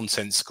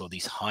 nonsensical,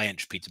 these high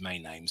entropy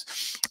domain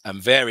names.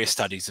 Various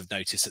studies have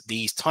noticed that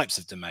these types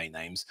of domain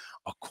names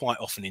are quite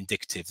often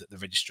indicative that the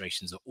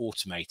registrations are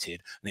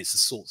automated, and it's the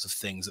sorts of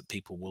things that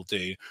people will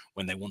do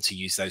when they want to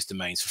use those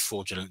domains for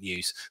fraudulent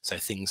use. So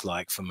things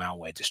like for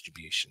malware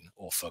distribution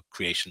or for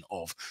creation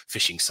of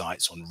phishing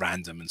sites on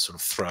random and sort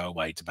of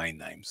throwaway domain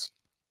names.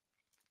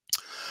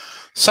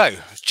 So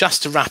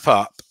just to wrap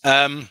up,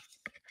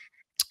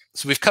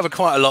 so we've covered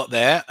quite a lot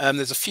there.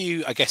 There's a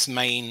few, I guess,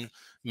 main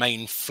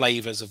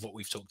flavors of what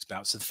we've talked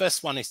about. So the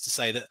first one is to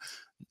say that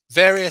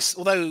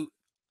although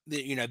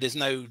there's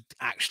no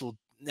actual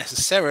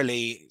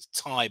necessarily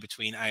tie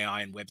between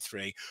AI and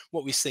Web3,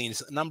 what we've seen is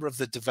that a number of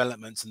the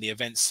developments and the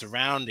events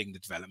surrounding the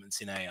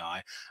developments in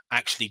AI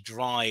actually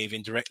drive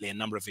indirectly a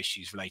number of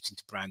issues relating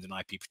to brand and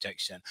IP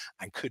protection,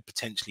 and could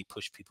potentially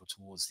push people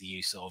towards the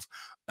use of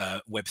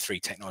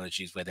Web3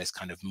 technologies where there's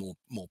kind of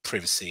more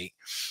privacy.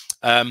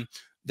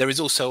 There is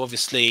also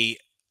obviously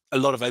a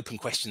lot of open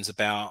questions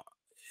about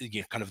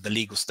kind of the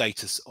legal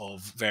status of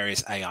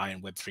various AI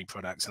and Web3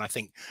 products. And I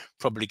think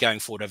probably going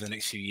forward over the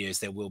next few years,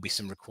 there will be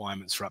some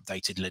requirements for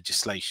updated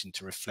legislation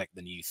to reflect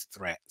the new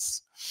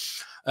threats.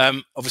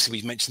 Obviously,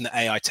 we've mentioned that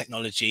AI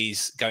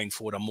technologies going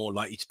forward are more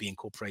likely to be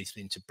incorporated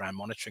into brand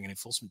monitoring and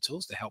enforcement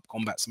tools to help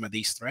combat some of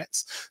these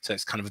threats. So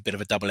it's kind of a bit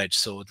of a double-edged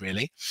sword,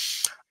 really.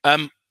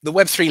 The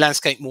Web3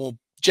 landscape more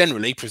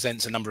generally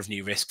presents a number of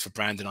new risks for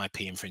brand and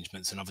IP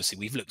infringements, and obviously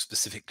we've looked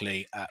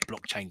specifically at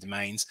blockchain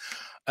domains.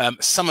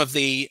 Some of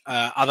the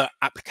other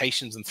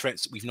applications and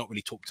threats that we've not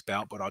really talked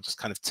about, but I'll just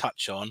kind of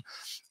touch on,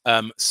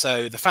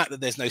 So the fact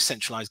that there's no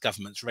centralized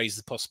governments raises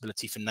the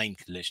possibility for name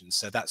collisions.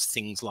 So that's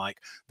things like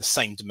the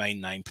same domain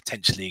name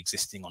potentially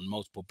existing on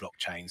multiple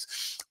blockchains,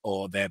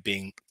 or there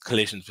being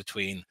collisions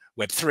between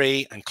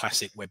Web3 and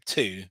classic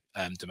Web2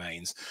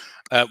 domains.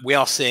 We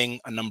are seeing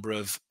a number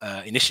of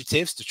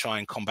initiatives to try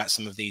and combat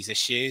some of these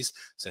issues.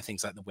 So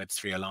things like the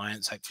Web3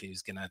 Alliance hopefully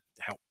is going to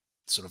help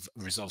sort of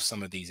resolve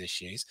some of these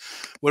issues.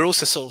 We're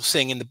also sort of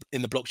seeing in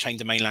the blockchain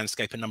domain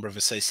landscape a number of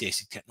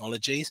associated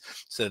technologies.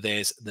 So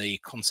there's the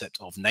concept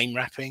of name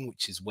wrapping,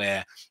 which is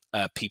where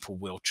people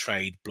will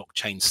trade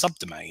blockchain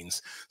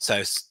subdomains.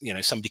 So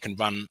somebody can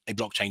run a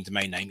blockchain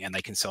domain name and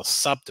they can sell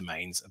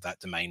subdomains of that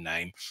domain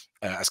name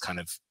as kind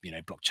of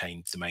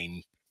blockchain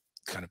domain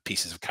kind of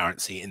pieces of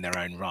currency in their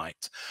own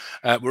right.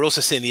 We're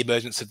also seeing the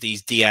emergence of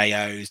these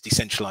DAOs,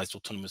 decentralized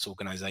autonomous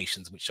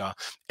organizations, which are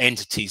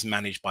entities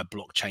managed by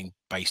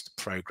blockchain-based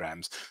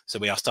programs. So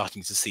we are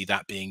starting to see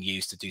that being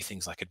used to do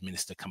things like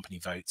administer company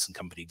votes and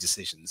company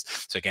decisions.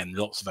 So again,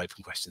 lots of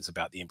open questions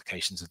about the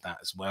implications of that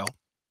as well.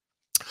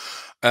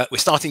 We're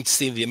starting to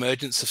see the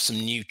emergence of some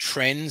new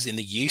trends in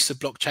the use of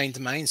blockchain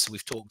domains. So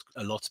we've talked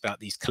a lot about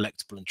these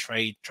collectible and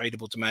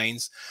tradable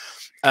domains.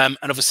 And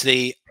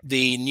obviously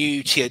the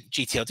new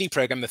gTLD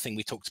program, the thing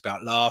we talked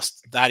about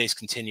last, that is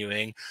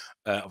continuing.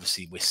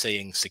 Obviously we're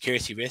seeing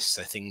security risks,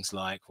 so things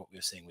like what we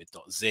were seeing with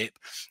 .zip,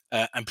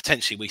 and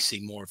potentially we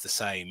see more of the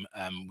same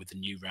with the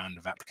new round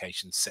of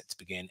applications set to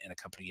begin in a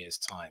couple of years'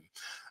 time.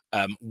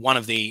 One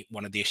of the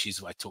issues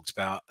that I talked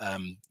about,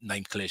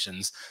 name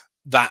collisions,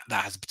 that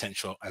has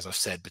potential, as I've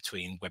said,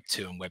 between Web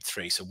 2 and Web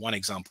 3. So one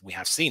example we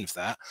have seen of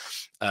that,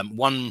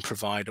 one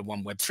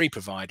Web 3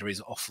 provider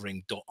is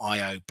offering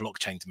 .io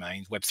blockchain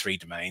domains, Web 3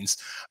 domains,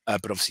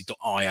 but obviously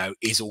 .io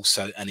is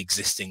also an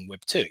existing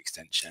Web 2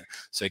 extension.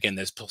 So again,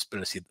 there's a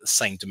possibility that the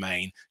same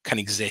domain can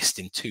exist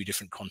in two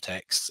different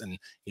contexts, and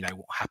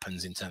what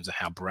happens in terms of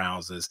how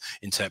browsers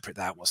interpret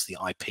that, what's the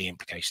IP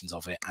implications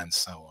of it, and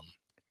so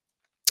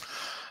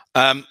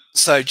on.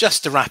 So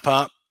just to wrap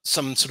up,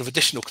 some sort of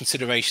additional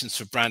considerations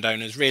for brand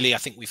owners. Really, I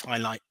think we've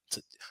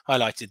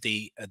highlighted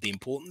the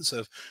importance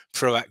of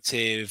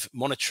proactive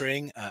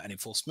monitoring and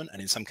enforcement,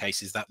 and in some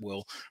cases that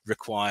will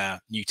require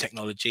new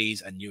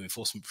technologies and new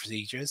enforcement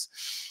procedures.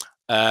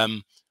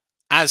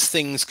 As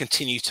things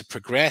continue to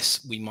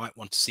progress, we might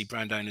want to see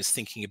brand owners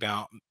thinking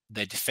about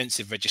their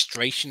defensive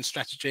registration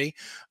strategy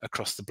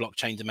across the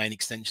blockchain domain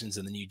extensions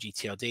and the new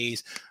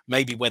gTLDs,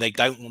 maybe where they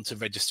don't want to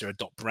register a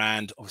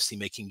 .brand, obviously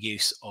making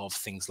use of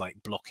things like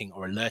blocking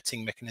or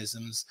alerting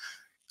mechanisms.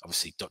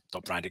 Obviously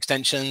 .brand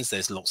extensions,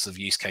 there's lots of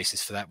use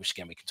cases for that, which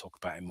again we can talk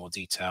about in more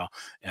detail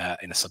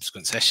in a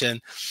subsequent session.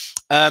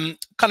 Kind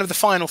of the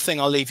final thing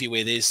I'll leave you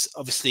with is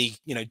obviously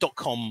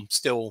 .com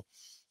still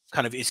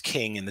kind of is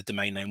king in the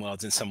domain name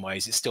world in some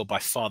ways. It's still by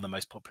far the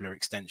most popular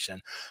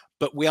extension,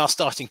 but we are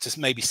starting to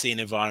maybe see an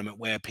environment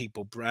where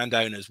brand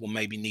owners will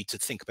maybe need to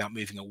think about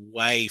moving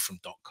away from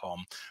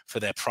 .com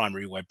for their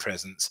primary web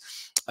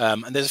presence.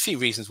 And there's a few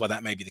reasons why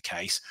that may be the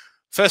case.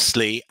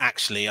 Firstly,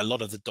 actually, a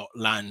lot of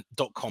the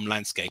 .com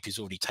landscape is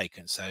already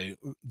taken. So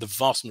the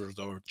vast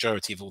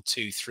majority of all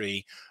 2,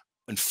 3,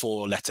 and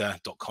 4-letter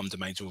 .com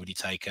domains are already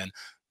taken.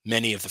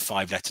 Many of the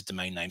 5-letter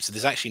domain names. So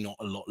there's actually not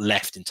a lot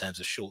left in terms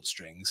of short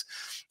strings.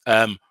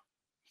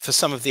 For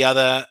some of the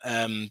other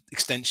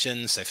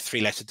extensions, so for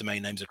 3-letter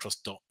domain names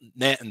across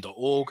 .net and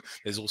 .org,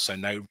 there's also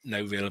no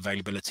real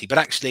availability. But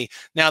actually,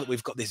 now that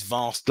we've got this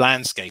vast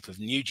landscape of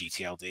new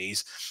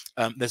gTLDs,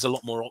 there's a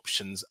lot more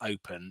options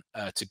open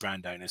to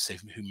brand owners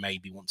who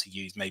maybe want to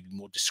use maybe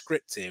more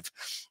descriptive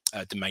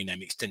domain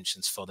name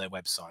extensions for their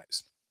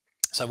websites.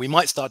 So we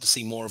might start to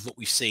see more of what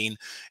we've seen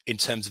in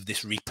terms of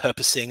this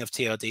repurposing of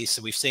TLDs.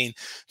 So we've seen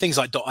things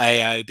like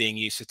 .ao being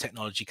used for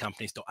technology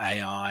companies,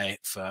 .ai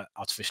for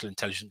artificial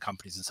intelligence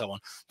companies, and so on.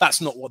 That's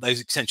not what those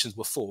extensions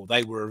were for.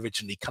 They were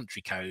originally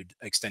country code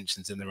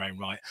extensions in their own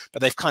right, but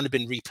they've kind of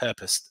been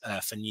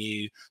repurposed for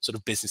new sort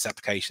of business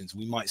applications.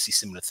 We might see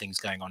similar things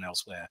going on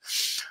elsewhere.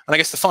 And I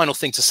guess the final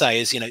thing to say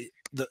is,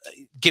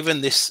 given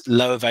this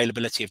low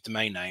availability of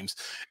domain names,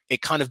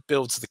 it kind of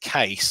builds the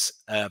case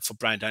for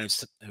brand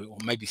owners or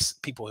maybe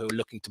people who are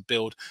looking to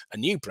build a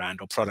new brand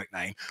or product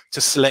name to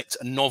select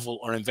a novel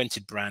or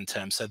invented brand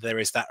term. So there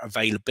is that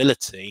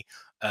availability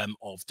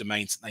of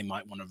domains that they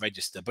might want to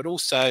register, but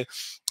also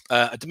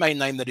a domain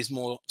name that is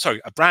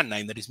a brand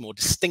name that is more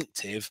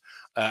distinctive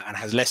and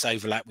has less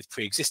overlap with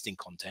pre-existing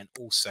content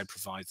also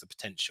provides the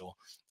potential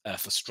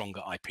for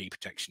stronger IP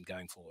protection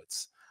going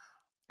forwards.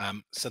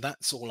 So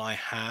that's all I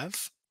have.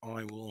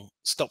 I will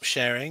stop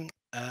sharing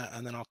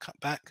and then I'll cut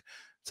back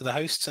to the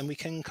hosts and we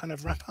can kind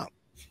of wrap up.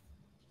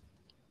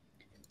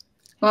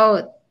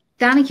 Well,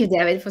 thank you,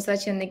 David, for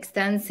such an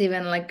extensive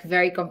and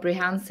very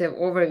comprehensive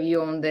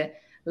overview on the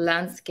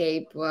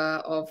landscape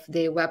of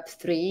the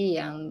Web3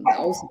 and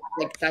also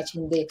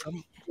touching the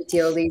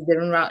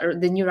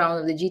GTLDs, the new round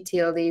of the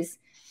GTLDs.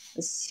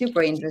 It's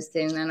super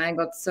interesting, and I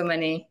got so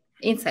many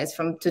insights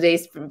from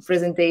today's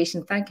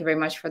presentation. Thank you very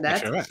much for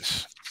that. Thank you very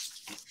much.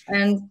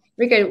 And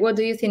Richard, what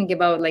do you think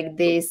about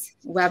this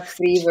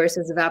Web3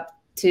 versus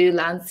Web2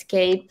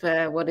 landscape?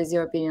 What is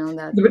your opinion on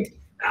that?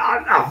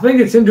 I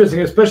think it's interesting,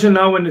 especially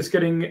now when it's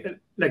getting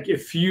like a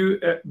few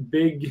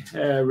big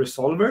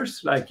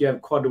resolvers, like you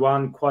have quad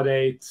 1, quad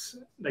 8.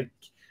 Like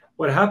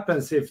what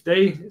happens if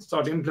they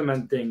start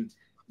implementing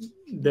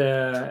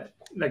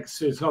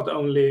so it's not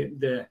only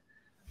the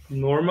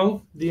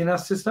normal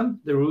DNS system,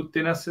 the root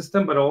DNS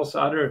system, but also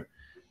other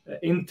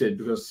inted,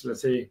 because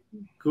let's say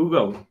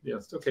Google,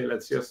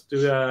 let's just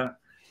do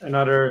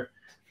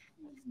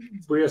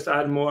we just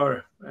add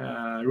more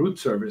root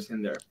servers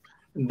in there.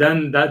 And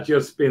then that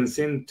just spins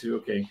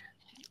into,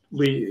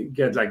 we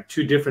get like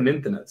two different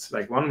internets,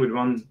 like one with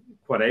one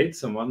quad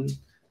 8s and one,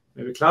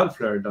 maybe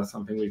Cloudflare does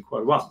something with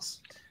quad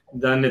 1s.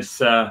 Then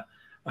it's a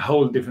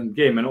whole different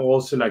game, and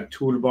also like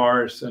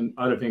toolbars and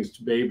other things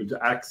to be able to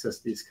access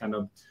these kind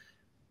of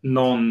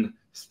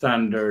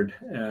non-standard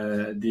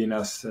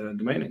DNS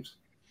domain names.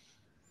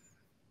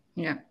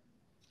 Yeah.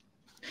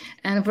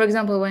 And for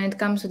example, when it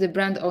comes to the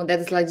brand, that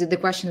is like the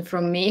question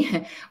from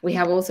me. We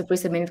have also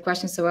pre-submitted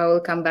questions, so I will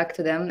come back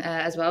to them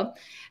as well.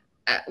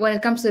 When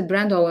it comes to the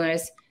brand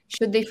owners,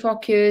 should they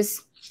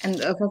focus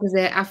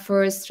their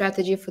efforts,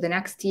 strategy for the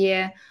next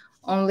year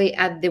only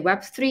at the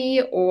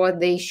Web3, or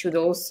they should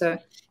also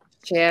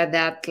share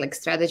that like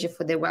strategy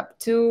for the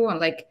Web2,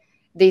 and like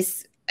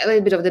this a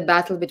little bit of the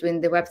battle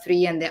between the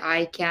Web3 and the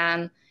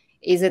ICANN?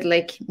 Is it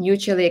like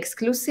mutually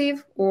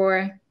exclusive,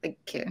 or like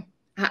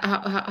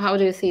how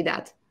do you see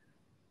that?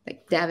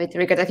 Like David,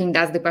 Rickard, I think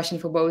that's the question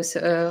for both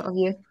of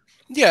you.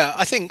 Yeah,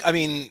 I think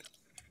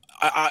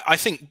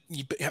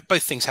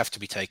both things have to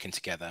be taken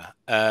together.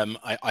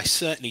 I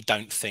certainly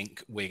don't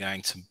think we're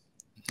going to,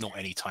 not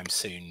anytime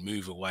soon,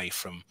 move away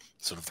from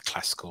sort of the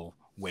classical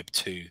Web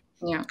 2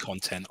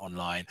 content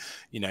online,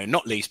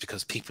 not least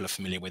because people are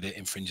familiar with it,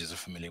 infringers are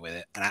familiar with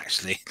it. And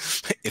actually,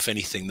 if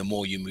anything, the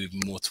more you move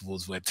more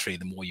towards Web 3,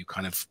 the more you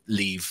kind of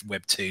leave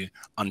Web 2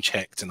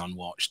 unchecked and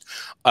unwatched.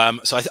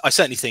 So I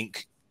certainly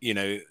think,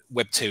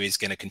 Web 2 is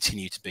going to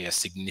continue to be a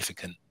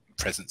significant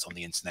presence on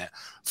the internet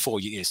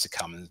for years to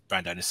come, and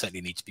brand owners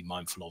certainly need to be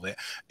mindful of it.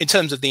 In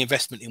terms of the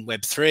investment in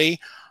Web 3,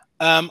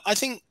 I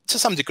think to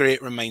some degree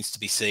it remains to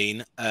be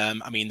seen.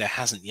 I mean, there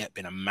hasn't yet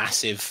been a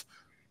massive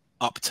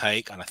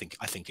uptake, and I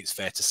think it's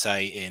fair to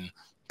say, in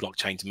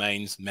blockchain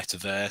domains,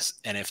 metaverse,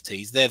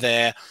 NFTs. They're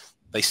there,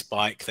 they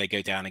spike, they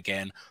go down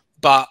again,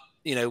 but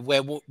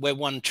where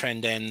one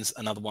trend ends,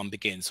 another one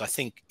begins. So I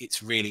think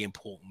it's really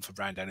important for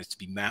brand owners to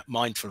be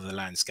mindful of the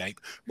landscape.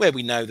 Where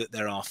we know that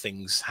there are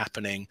things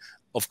happening,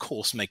 of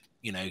course,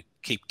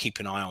 keep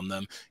an eye on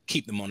them,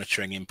 keep the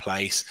monitoring in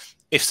place.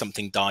 If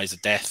something dies a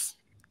death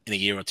in a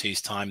year or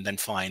two's time, then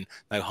fine,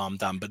 no harm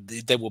done. But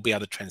there will be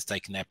other trends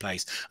taking their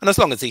place. And as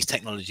long as these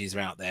technologies are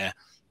out there,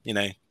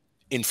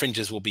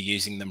 infringers will be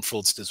using them,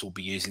 fraudsters will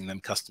be using them,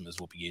 customers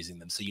will be using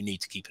them. So you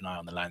need to keep an eye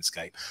on the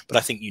landscape. But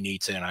I think you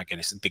need to, and again,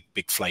 it's a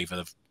big flavor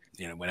of,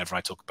 whenever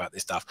I talk about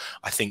this stuff,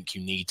 I think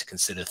you need to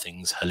consider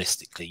things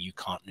holistically. You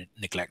can't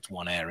neglect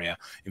one area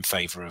in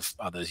favor of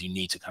others. You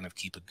need to kind of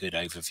keep a good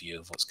overview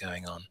of what's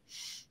going on.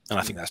 And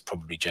I think that's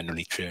probably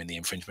generally true in the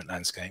infringement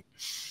landscape.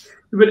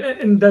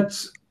 And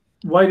that's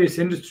why this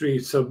industry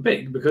is so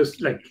big,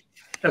 because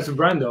as a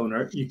brand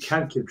owner, you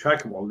can't keep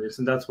track of all this.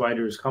 And that's why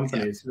there's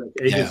companies, like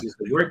agencies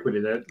that work with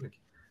it.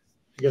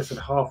 I guess that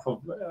half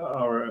of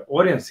our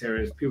audience here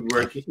is people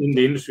working in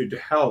the industry to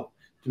help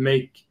to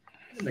make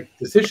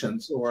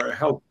decisions, or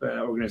help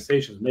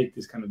organizations make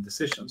these kind of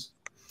decisions.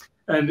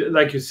 And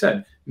like you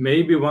said,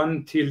 maybe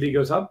one TLD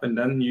goes up and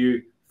then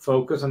you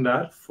focus on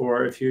that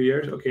for a few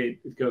years. Okay,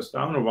 it goes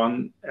down, or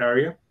one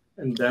area,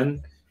 and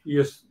then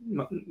you just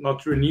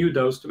not renew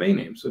those domain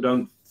names. So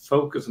don't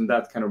focus on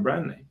that kind of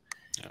brand name.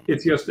 Yeah.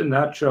 It's just a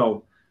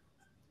natural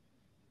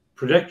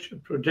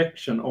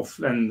projection of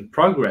and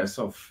progress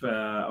of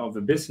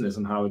the business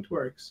and how it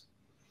works.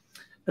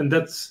 And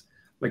that's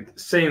like the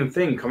same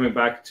thing coming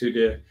back to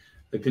the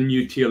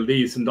new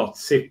TLDs and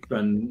 .zip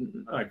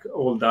and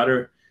all the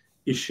other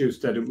issues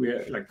that we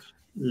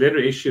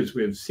literal issues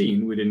we have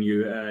seen with the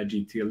new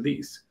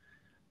gTLDs.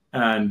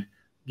 And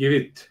give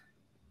it,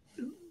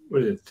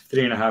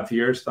 3.5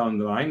 years down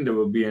the line, there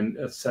will be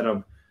a set of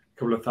a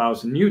couple of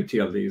thousand new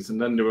TLDs,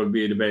 and then there will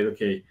be a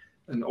debate,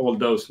 and all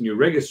those new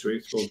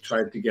registries will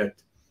try to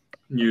get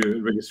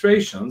new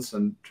registrations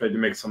and try to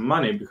make some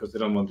money because they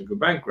don't want to go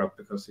bankrupt,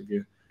 because if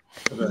you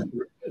have a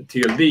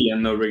TLD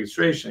and no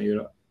registration,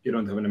 you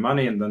don't have any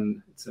money, and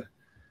then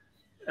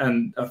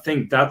and I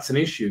think that's an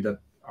issue that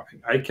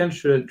ICANN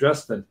should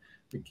address, that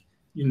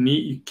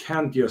you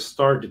can't just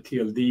start the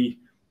TLD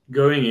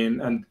going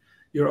in and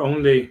you're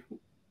only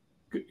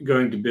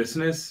going to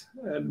business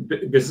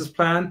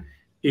plan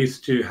is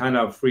to hand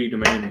out free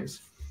domain names.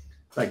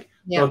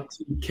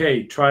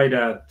 .tk tried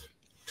that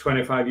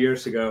 25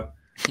 years ago.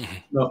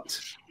 Not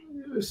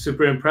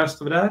super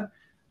impressed with that.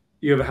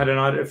 You've had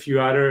a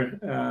few other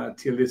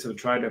TLDs have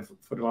tried it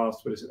for the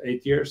last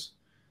 8 years.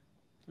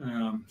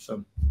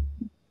 So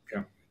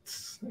yeah,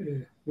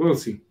 we'll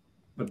see,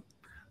 but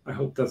I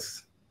hope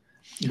that's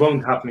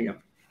won't happen again.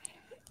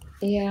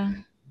 Yeah,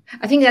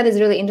 I think that is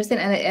really interesting,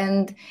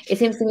 and it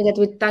seems to me that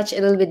we touched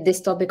a little bit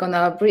this topic on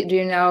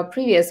during our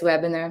previous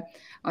webinar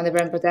on the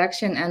brand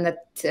protection, and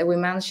that we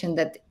mentioned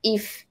that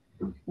if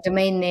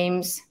domain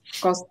names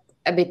cost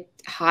a bit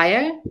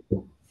higher,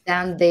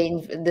 then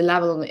the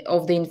level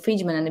of the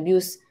infringement and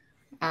abuse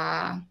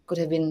could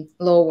have been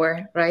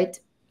lower, right?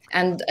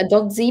 And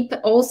 .zip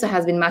also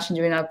has been mentioned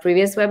during our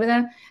previous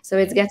webinar, so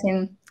it's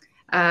getting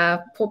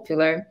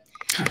popular.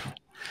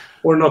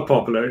 Or not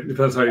popular,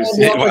 depends how you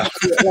see it. Like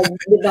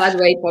the bad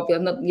way popular,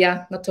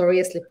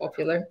 notoriously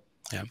popular.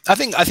 Yeah, I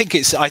think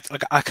it's I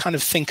kind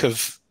of think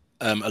of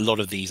a lot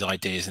of these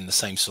ideas in the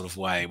same sort of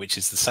way, which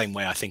is the same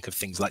way I think of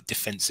things like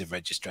defensive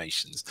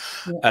registrations.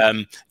 Yeah.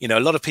 You know, a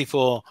lot of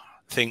people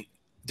think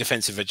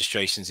defensive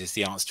registrations is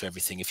the answer to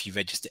everything. If you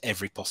register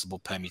every possible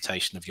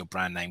permutation of your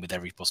brand name with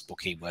every possible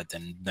keyword,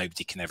 then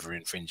nobody can ever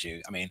infringe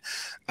you. I mean,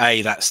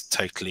 that's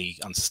totally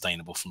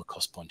unsustainable from a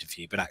cost point of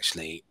view, but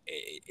actually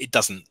it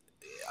doesn't.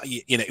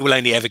 You know, it will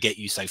only ever get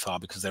you so far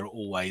because there are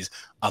always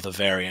other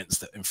variants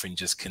that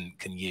infringers can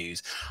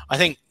use. I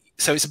think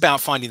so. It's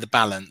about finding the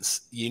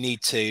balance. You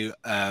need to,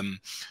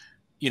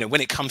 you know,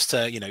 when it comes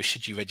to, you know,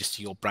 should you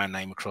register your brand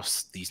name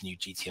across these new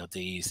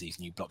gTLDs, these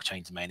new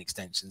blockchain domain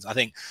extensions? I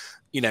think,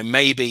 you know,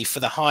 maybe for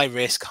the high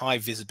risk, high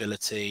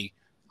visibility,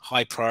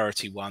 high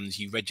priority ones,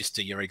 you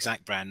register your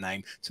exact brand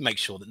name to make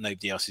sure that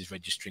nobody else is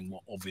registering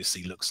what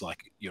obviously looks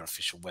like your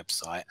official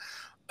website.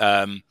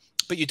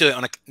 But you do it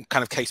on a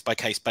kind of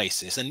case-by-case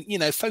basis, and, you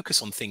know,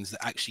 focus on things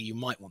that actually you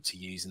might want to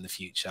use in the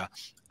future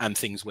and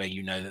things where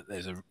you know that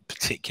there's a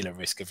particular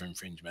risk of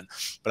infringement.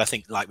 But I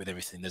think, like with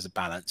everything, there's a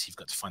balance. You've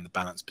got to find the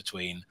balance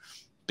between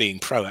being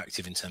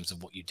proactive in terms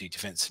of what you do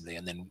defensively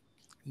and then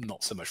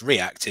not so much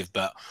reactive,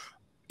 but,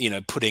 you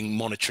know, putting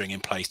monitoring in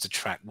place to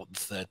track what the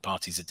third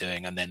parties are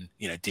doing and then,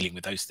 you know, dealing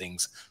with those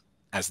things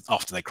as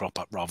after they crop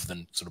up rather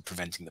than sort of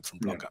preventing them from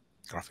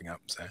cropping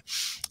up. So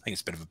I think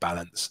it's a bit of a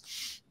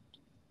balance.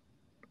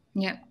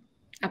 Yeah,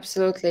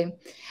 absolutely.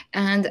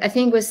 And I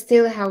think we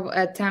still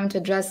have time to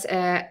address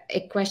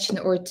a question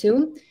or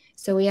two.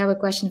 So we have a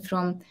question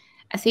from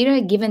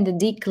Athira. Given the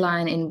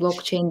decline in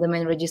blockchain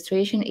domain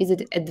registration, is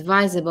it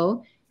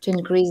advisable to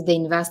increase the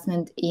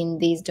investment in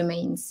these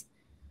domains?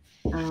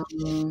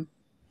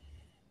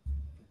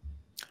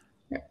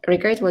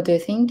 Rickard, what do you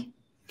think?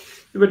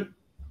 But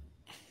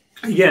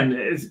again,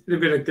 it's a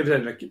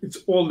bit like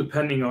it's all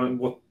depending on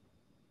what,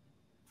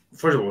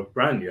 first of all, what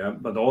brand you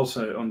have, but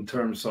also on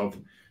terms of,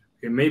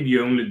 okay, maybe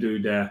you only do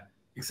the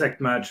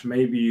exact match.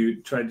 Maybe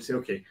you try to say,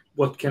 okay,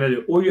 what can I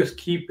do? Or just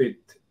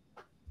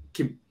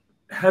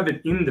have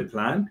it in the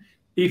plan.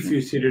 If you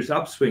see there's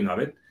upswing of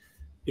it,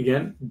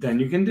 again,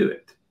 then you can do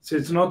it. So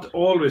it's not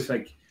always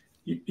like,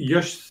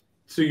 just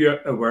so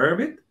you're aware of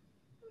it,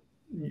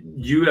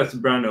 you as a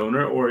brand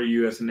owner or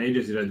you as an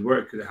agency that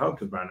work to help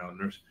the brand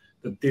owners,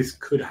 that this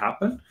could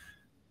happen.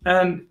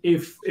 And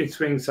if it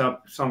swings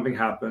up, something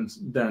happens,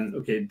 then,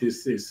 okay,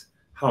 this is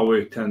how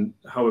we plan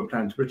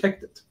to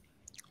protect it.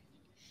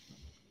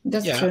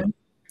 That's true.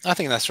 I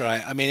think that's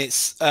right. I mean,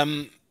 it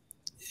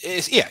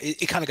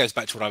kind of goes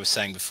back to what I was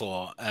saying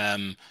before.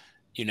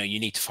 You know, you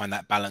need to find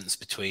that balance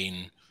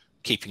between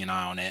keeping an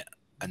eye on it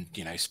and,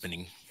 you know,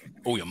 spending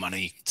all your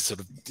money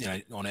sort of, you know,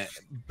 on it.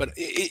 But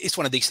it's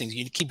one of these things.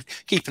 You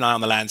keep an eye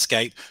on the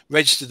landscape,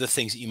 register the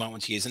things that you might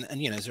want to use,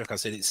 and you know, as Rick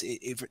said,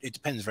 it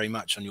depends very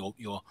much on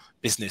your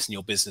business and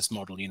your business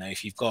model. You know,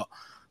 if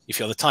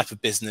you're the type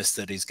of business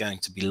that is going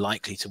to be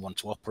likely to want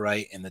to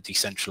operate in the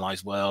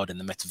decentralized world, in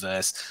the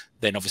metaverse,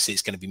 then obviously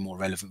it's going to be more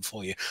relevant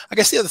for you. I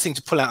guess the other thing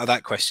to pull out of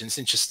that question, it's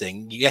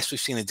interesting. Yes, we've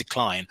seen a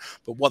decline,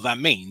 but what that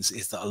means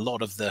is that a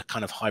lot of the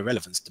kind of high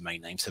relevance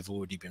domain names have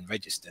already been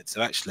registered.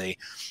 So actually,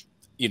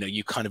 you know,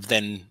 you kind of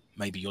then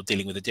maybe you're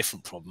dealing with a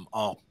different problem.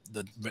 Are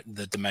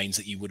the domains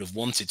that you would have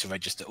wanted to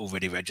register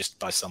already registered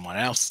by someone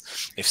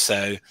else? If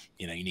so,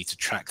 you know, you need to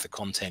track the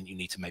content, you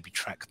need to maybe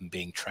track them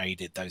being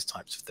traded, those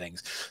types of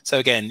things. So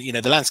again, you know,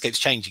 the landscape's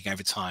changing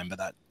over time, but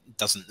that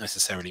doesn't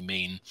necessarily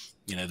mean,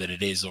 you know, that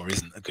it is or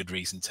isn't a good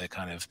reason to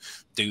kind of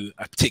do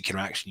a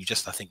particular action. You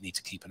just, I think, need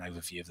to keep an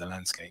overview of the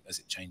landscape as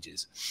it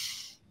changes.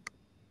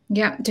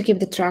 Yeah, to keep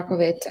the track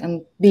of it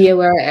and be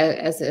aware,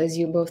 as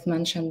you both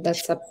mentioned.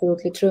 That's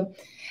absolutely true.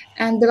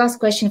 And the last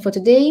question for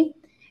today,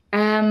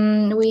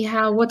 we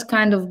have: what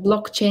kind of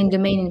blockchain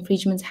domain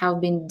infringements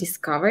have been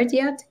discovered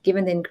yet,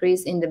 given the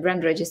increase in the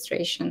brand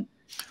registration?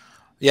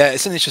 Yeah,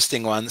 it's an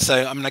interesting one.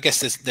 So, I mean, I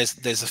guess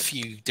there's a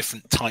few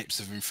different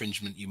types of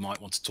infringement you might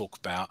want to talk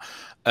about.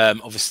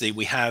 Obviously,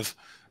 we have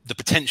the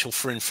potential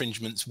for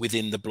infringements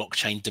within the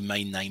blockchain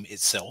domain name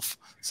itself.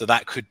 So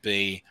that could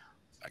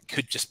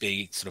just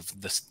be sort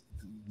of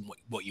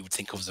what you would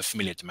think of as a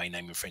familiar domain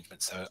name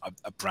infringement, so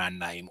a brand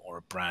name or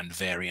a brand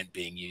variant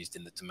being used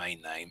in the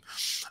domain name,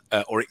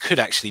 or it could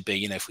actually be,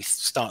 you know, if we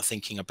start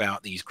thinking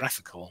about these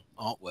graphical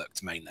artwork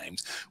domain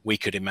names, we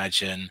could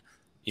imagine,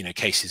 you know,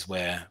 cases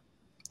where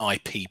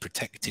IP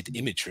protected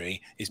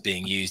imagery is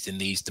being used in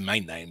these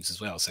domain names as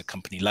well. So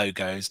company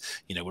logos,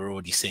 you know, we're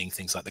already seeing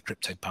things like the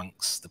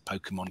CryptoPunks, the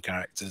Pokemon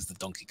characters, the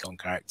Donkey Kong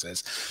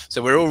characters.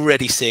 So we're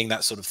already seeing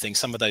that sort of thing.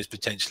 Some of those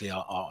potentially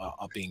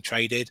are being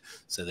traded.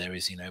 So there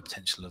is, you know,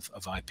 potential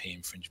of IP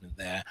infringement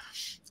there.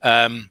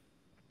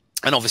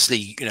 And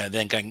obviously, you know,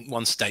 then going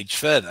one stage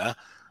further,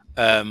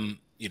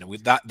 you know,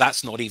 with that,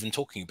 that's not even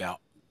talking about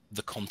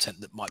the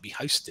content that might be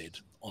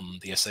hosted on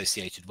the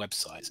associated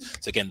websites.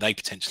 So again, they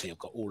potentially have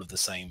got all of the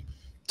same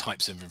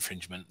types of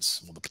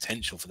infringements, or the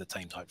potential for the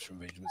same types of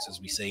infringements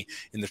as we see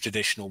in the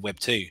traditional Web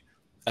 2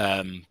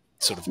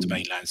 sort of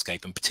domain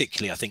landscape. And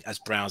particularly, I think, as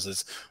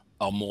browsers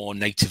are more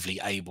natively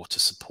able to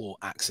support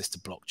access to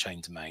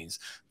blockchain domains,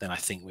 then I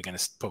think we're going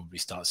to probably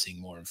start seeing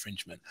more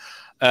infringement.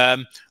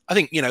 I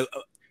think, you know,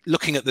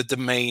 looking at the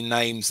domain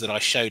names that I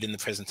showed in the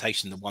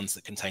presentation, the ones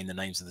that contain the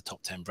names of the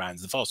top 10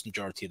 brands, the vast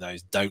majority of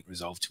those don't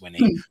resolve to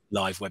any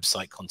live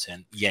website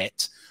content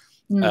yet.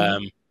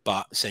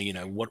 But so, you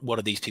know, what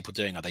are these people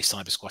doing? Are they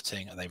cyber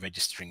squatting? Are they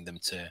registering them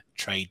to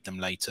trade them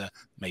later,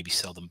 maybe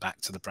sell them back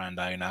to the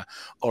brand owner?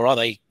 Or are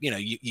they, you know,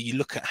 you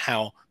look at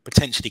how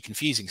potentially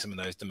confusing some of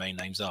those domain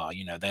names are.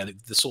 You know, they're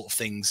the sort of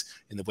things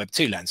in the Web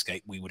 2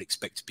 landscape we would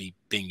expect to be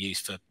being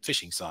used for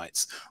phishing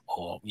sites,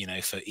 or, you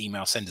know, for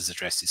email senders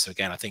addresses. So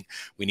again, I think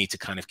we need to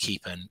kind of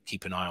keep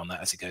an eye on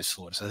that as it goes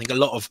forward. So I think a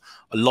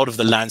lot of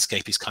the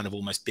landscape is kind of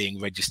almost being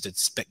registered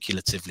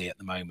speculatively at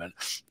the moment,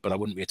 but I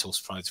wouldn't be at all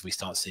surprised if we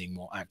start seeing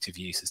more active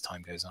use as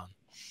time goes on.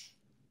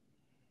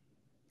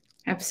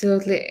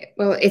 Absolutely.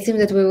 Well, it seems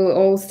that we will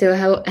all still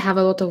have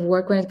a lot of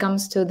work when it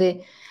comes to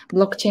the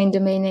blockchain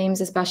domain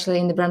names, especially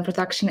in the brand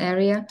protection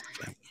area.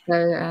 So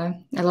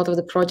a lot of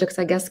the projects,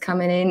 I guess,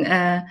 coming in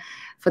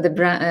for the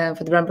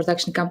brand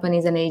protection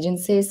companies and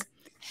agencies.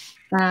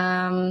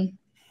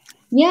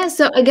 Yeah,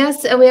 so I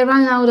guess we are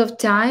running out of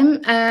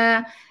time.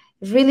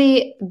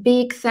 Really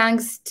big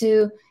thanks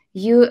to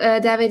you,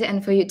 David,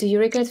 and to you,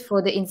 Rickard,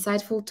 for the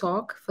insightful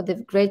talk, for the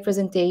great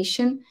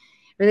presentation.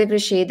 Really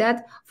appreciate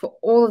that. For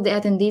all of the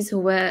attendees who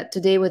were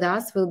today with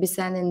us, we'll be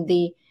sending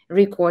the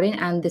recording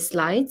and the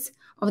slides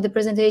of the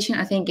presentation.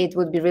 I think it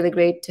would be really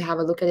great to have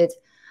a look at it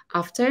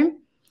after.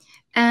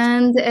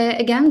 And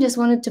again, just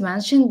wanted to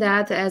mention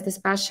that as the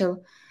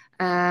special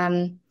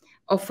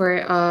offer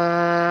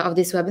of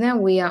this webinar,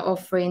 we are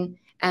offering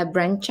a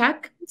brand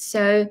check.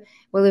 So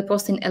we'll be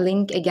posting a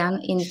link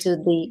again into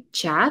the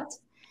chat,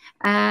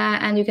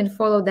 and you can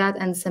follow that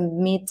and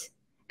submit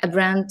a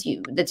brand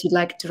that you'd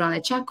like to run a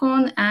check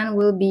on, and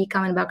we'll be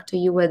coming back to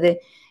you with a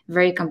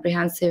very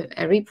comprehensive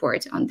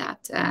report on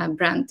that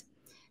brand.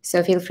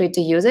 So feel free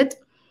to use it.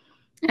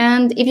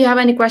 And if you have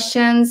any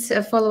questions,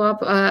 follow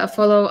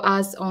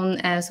us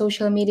on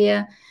social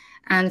media,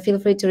 and feel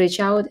free to reach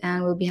out,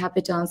 and we'll be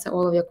happy to answer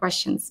all of your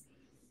questions.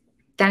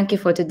 Thank you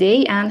for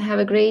today, and have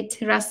a great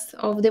rest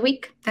of the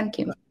week. Thank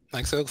you.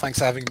 Thanks, Phil. Thanks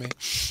for having me.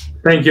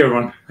 Thank you,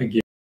 everyone. Thank you.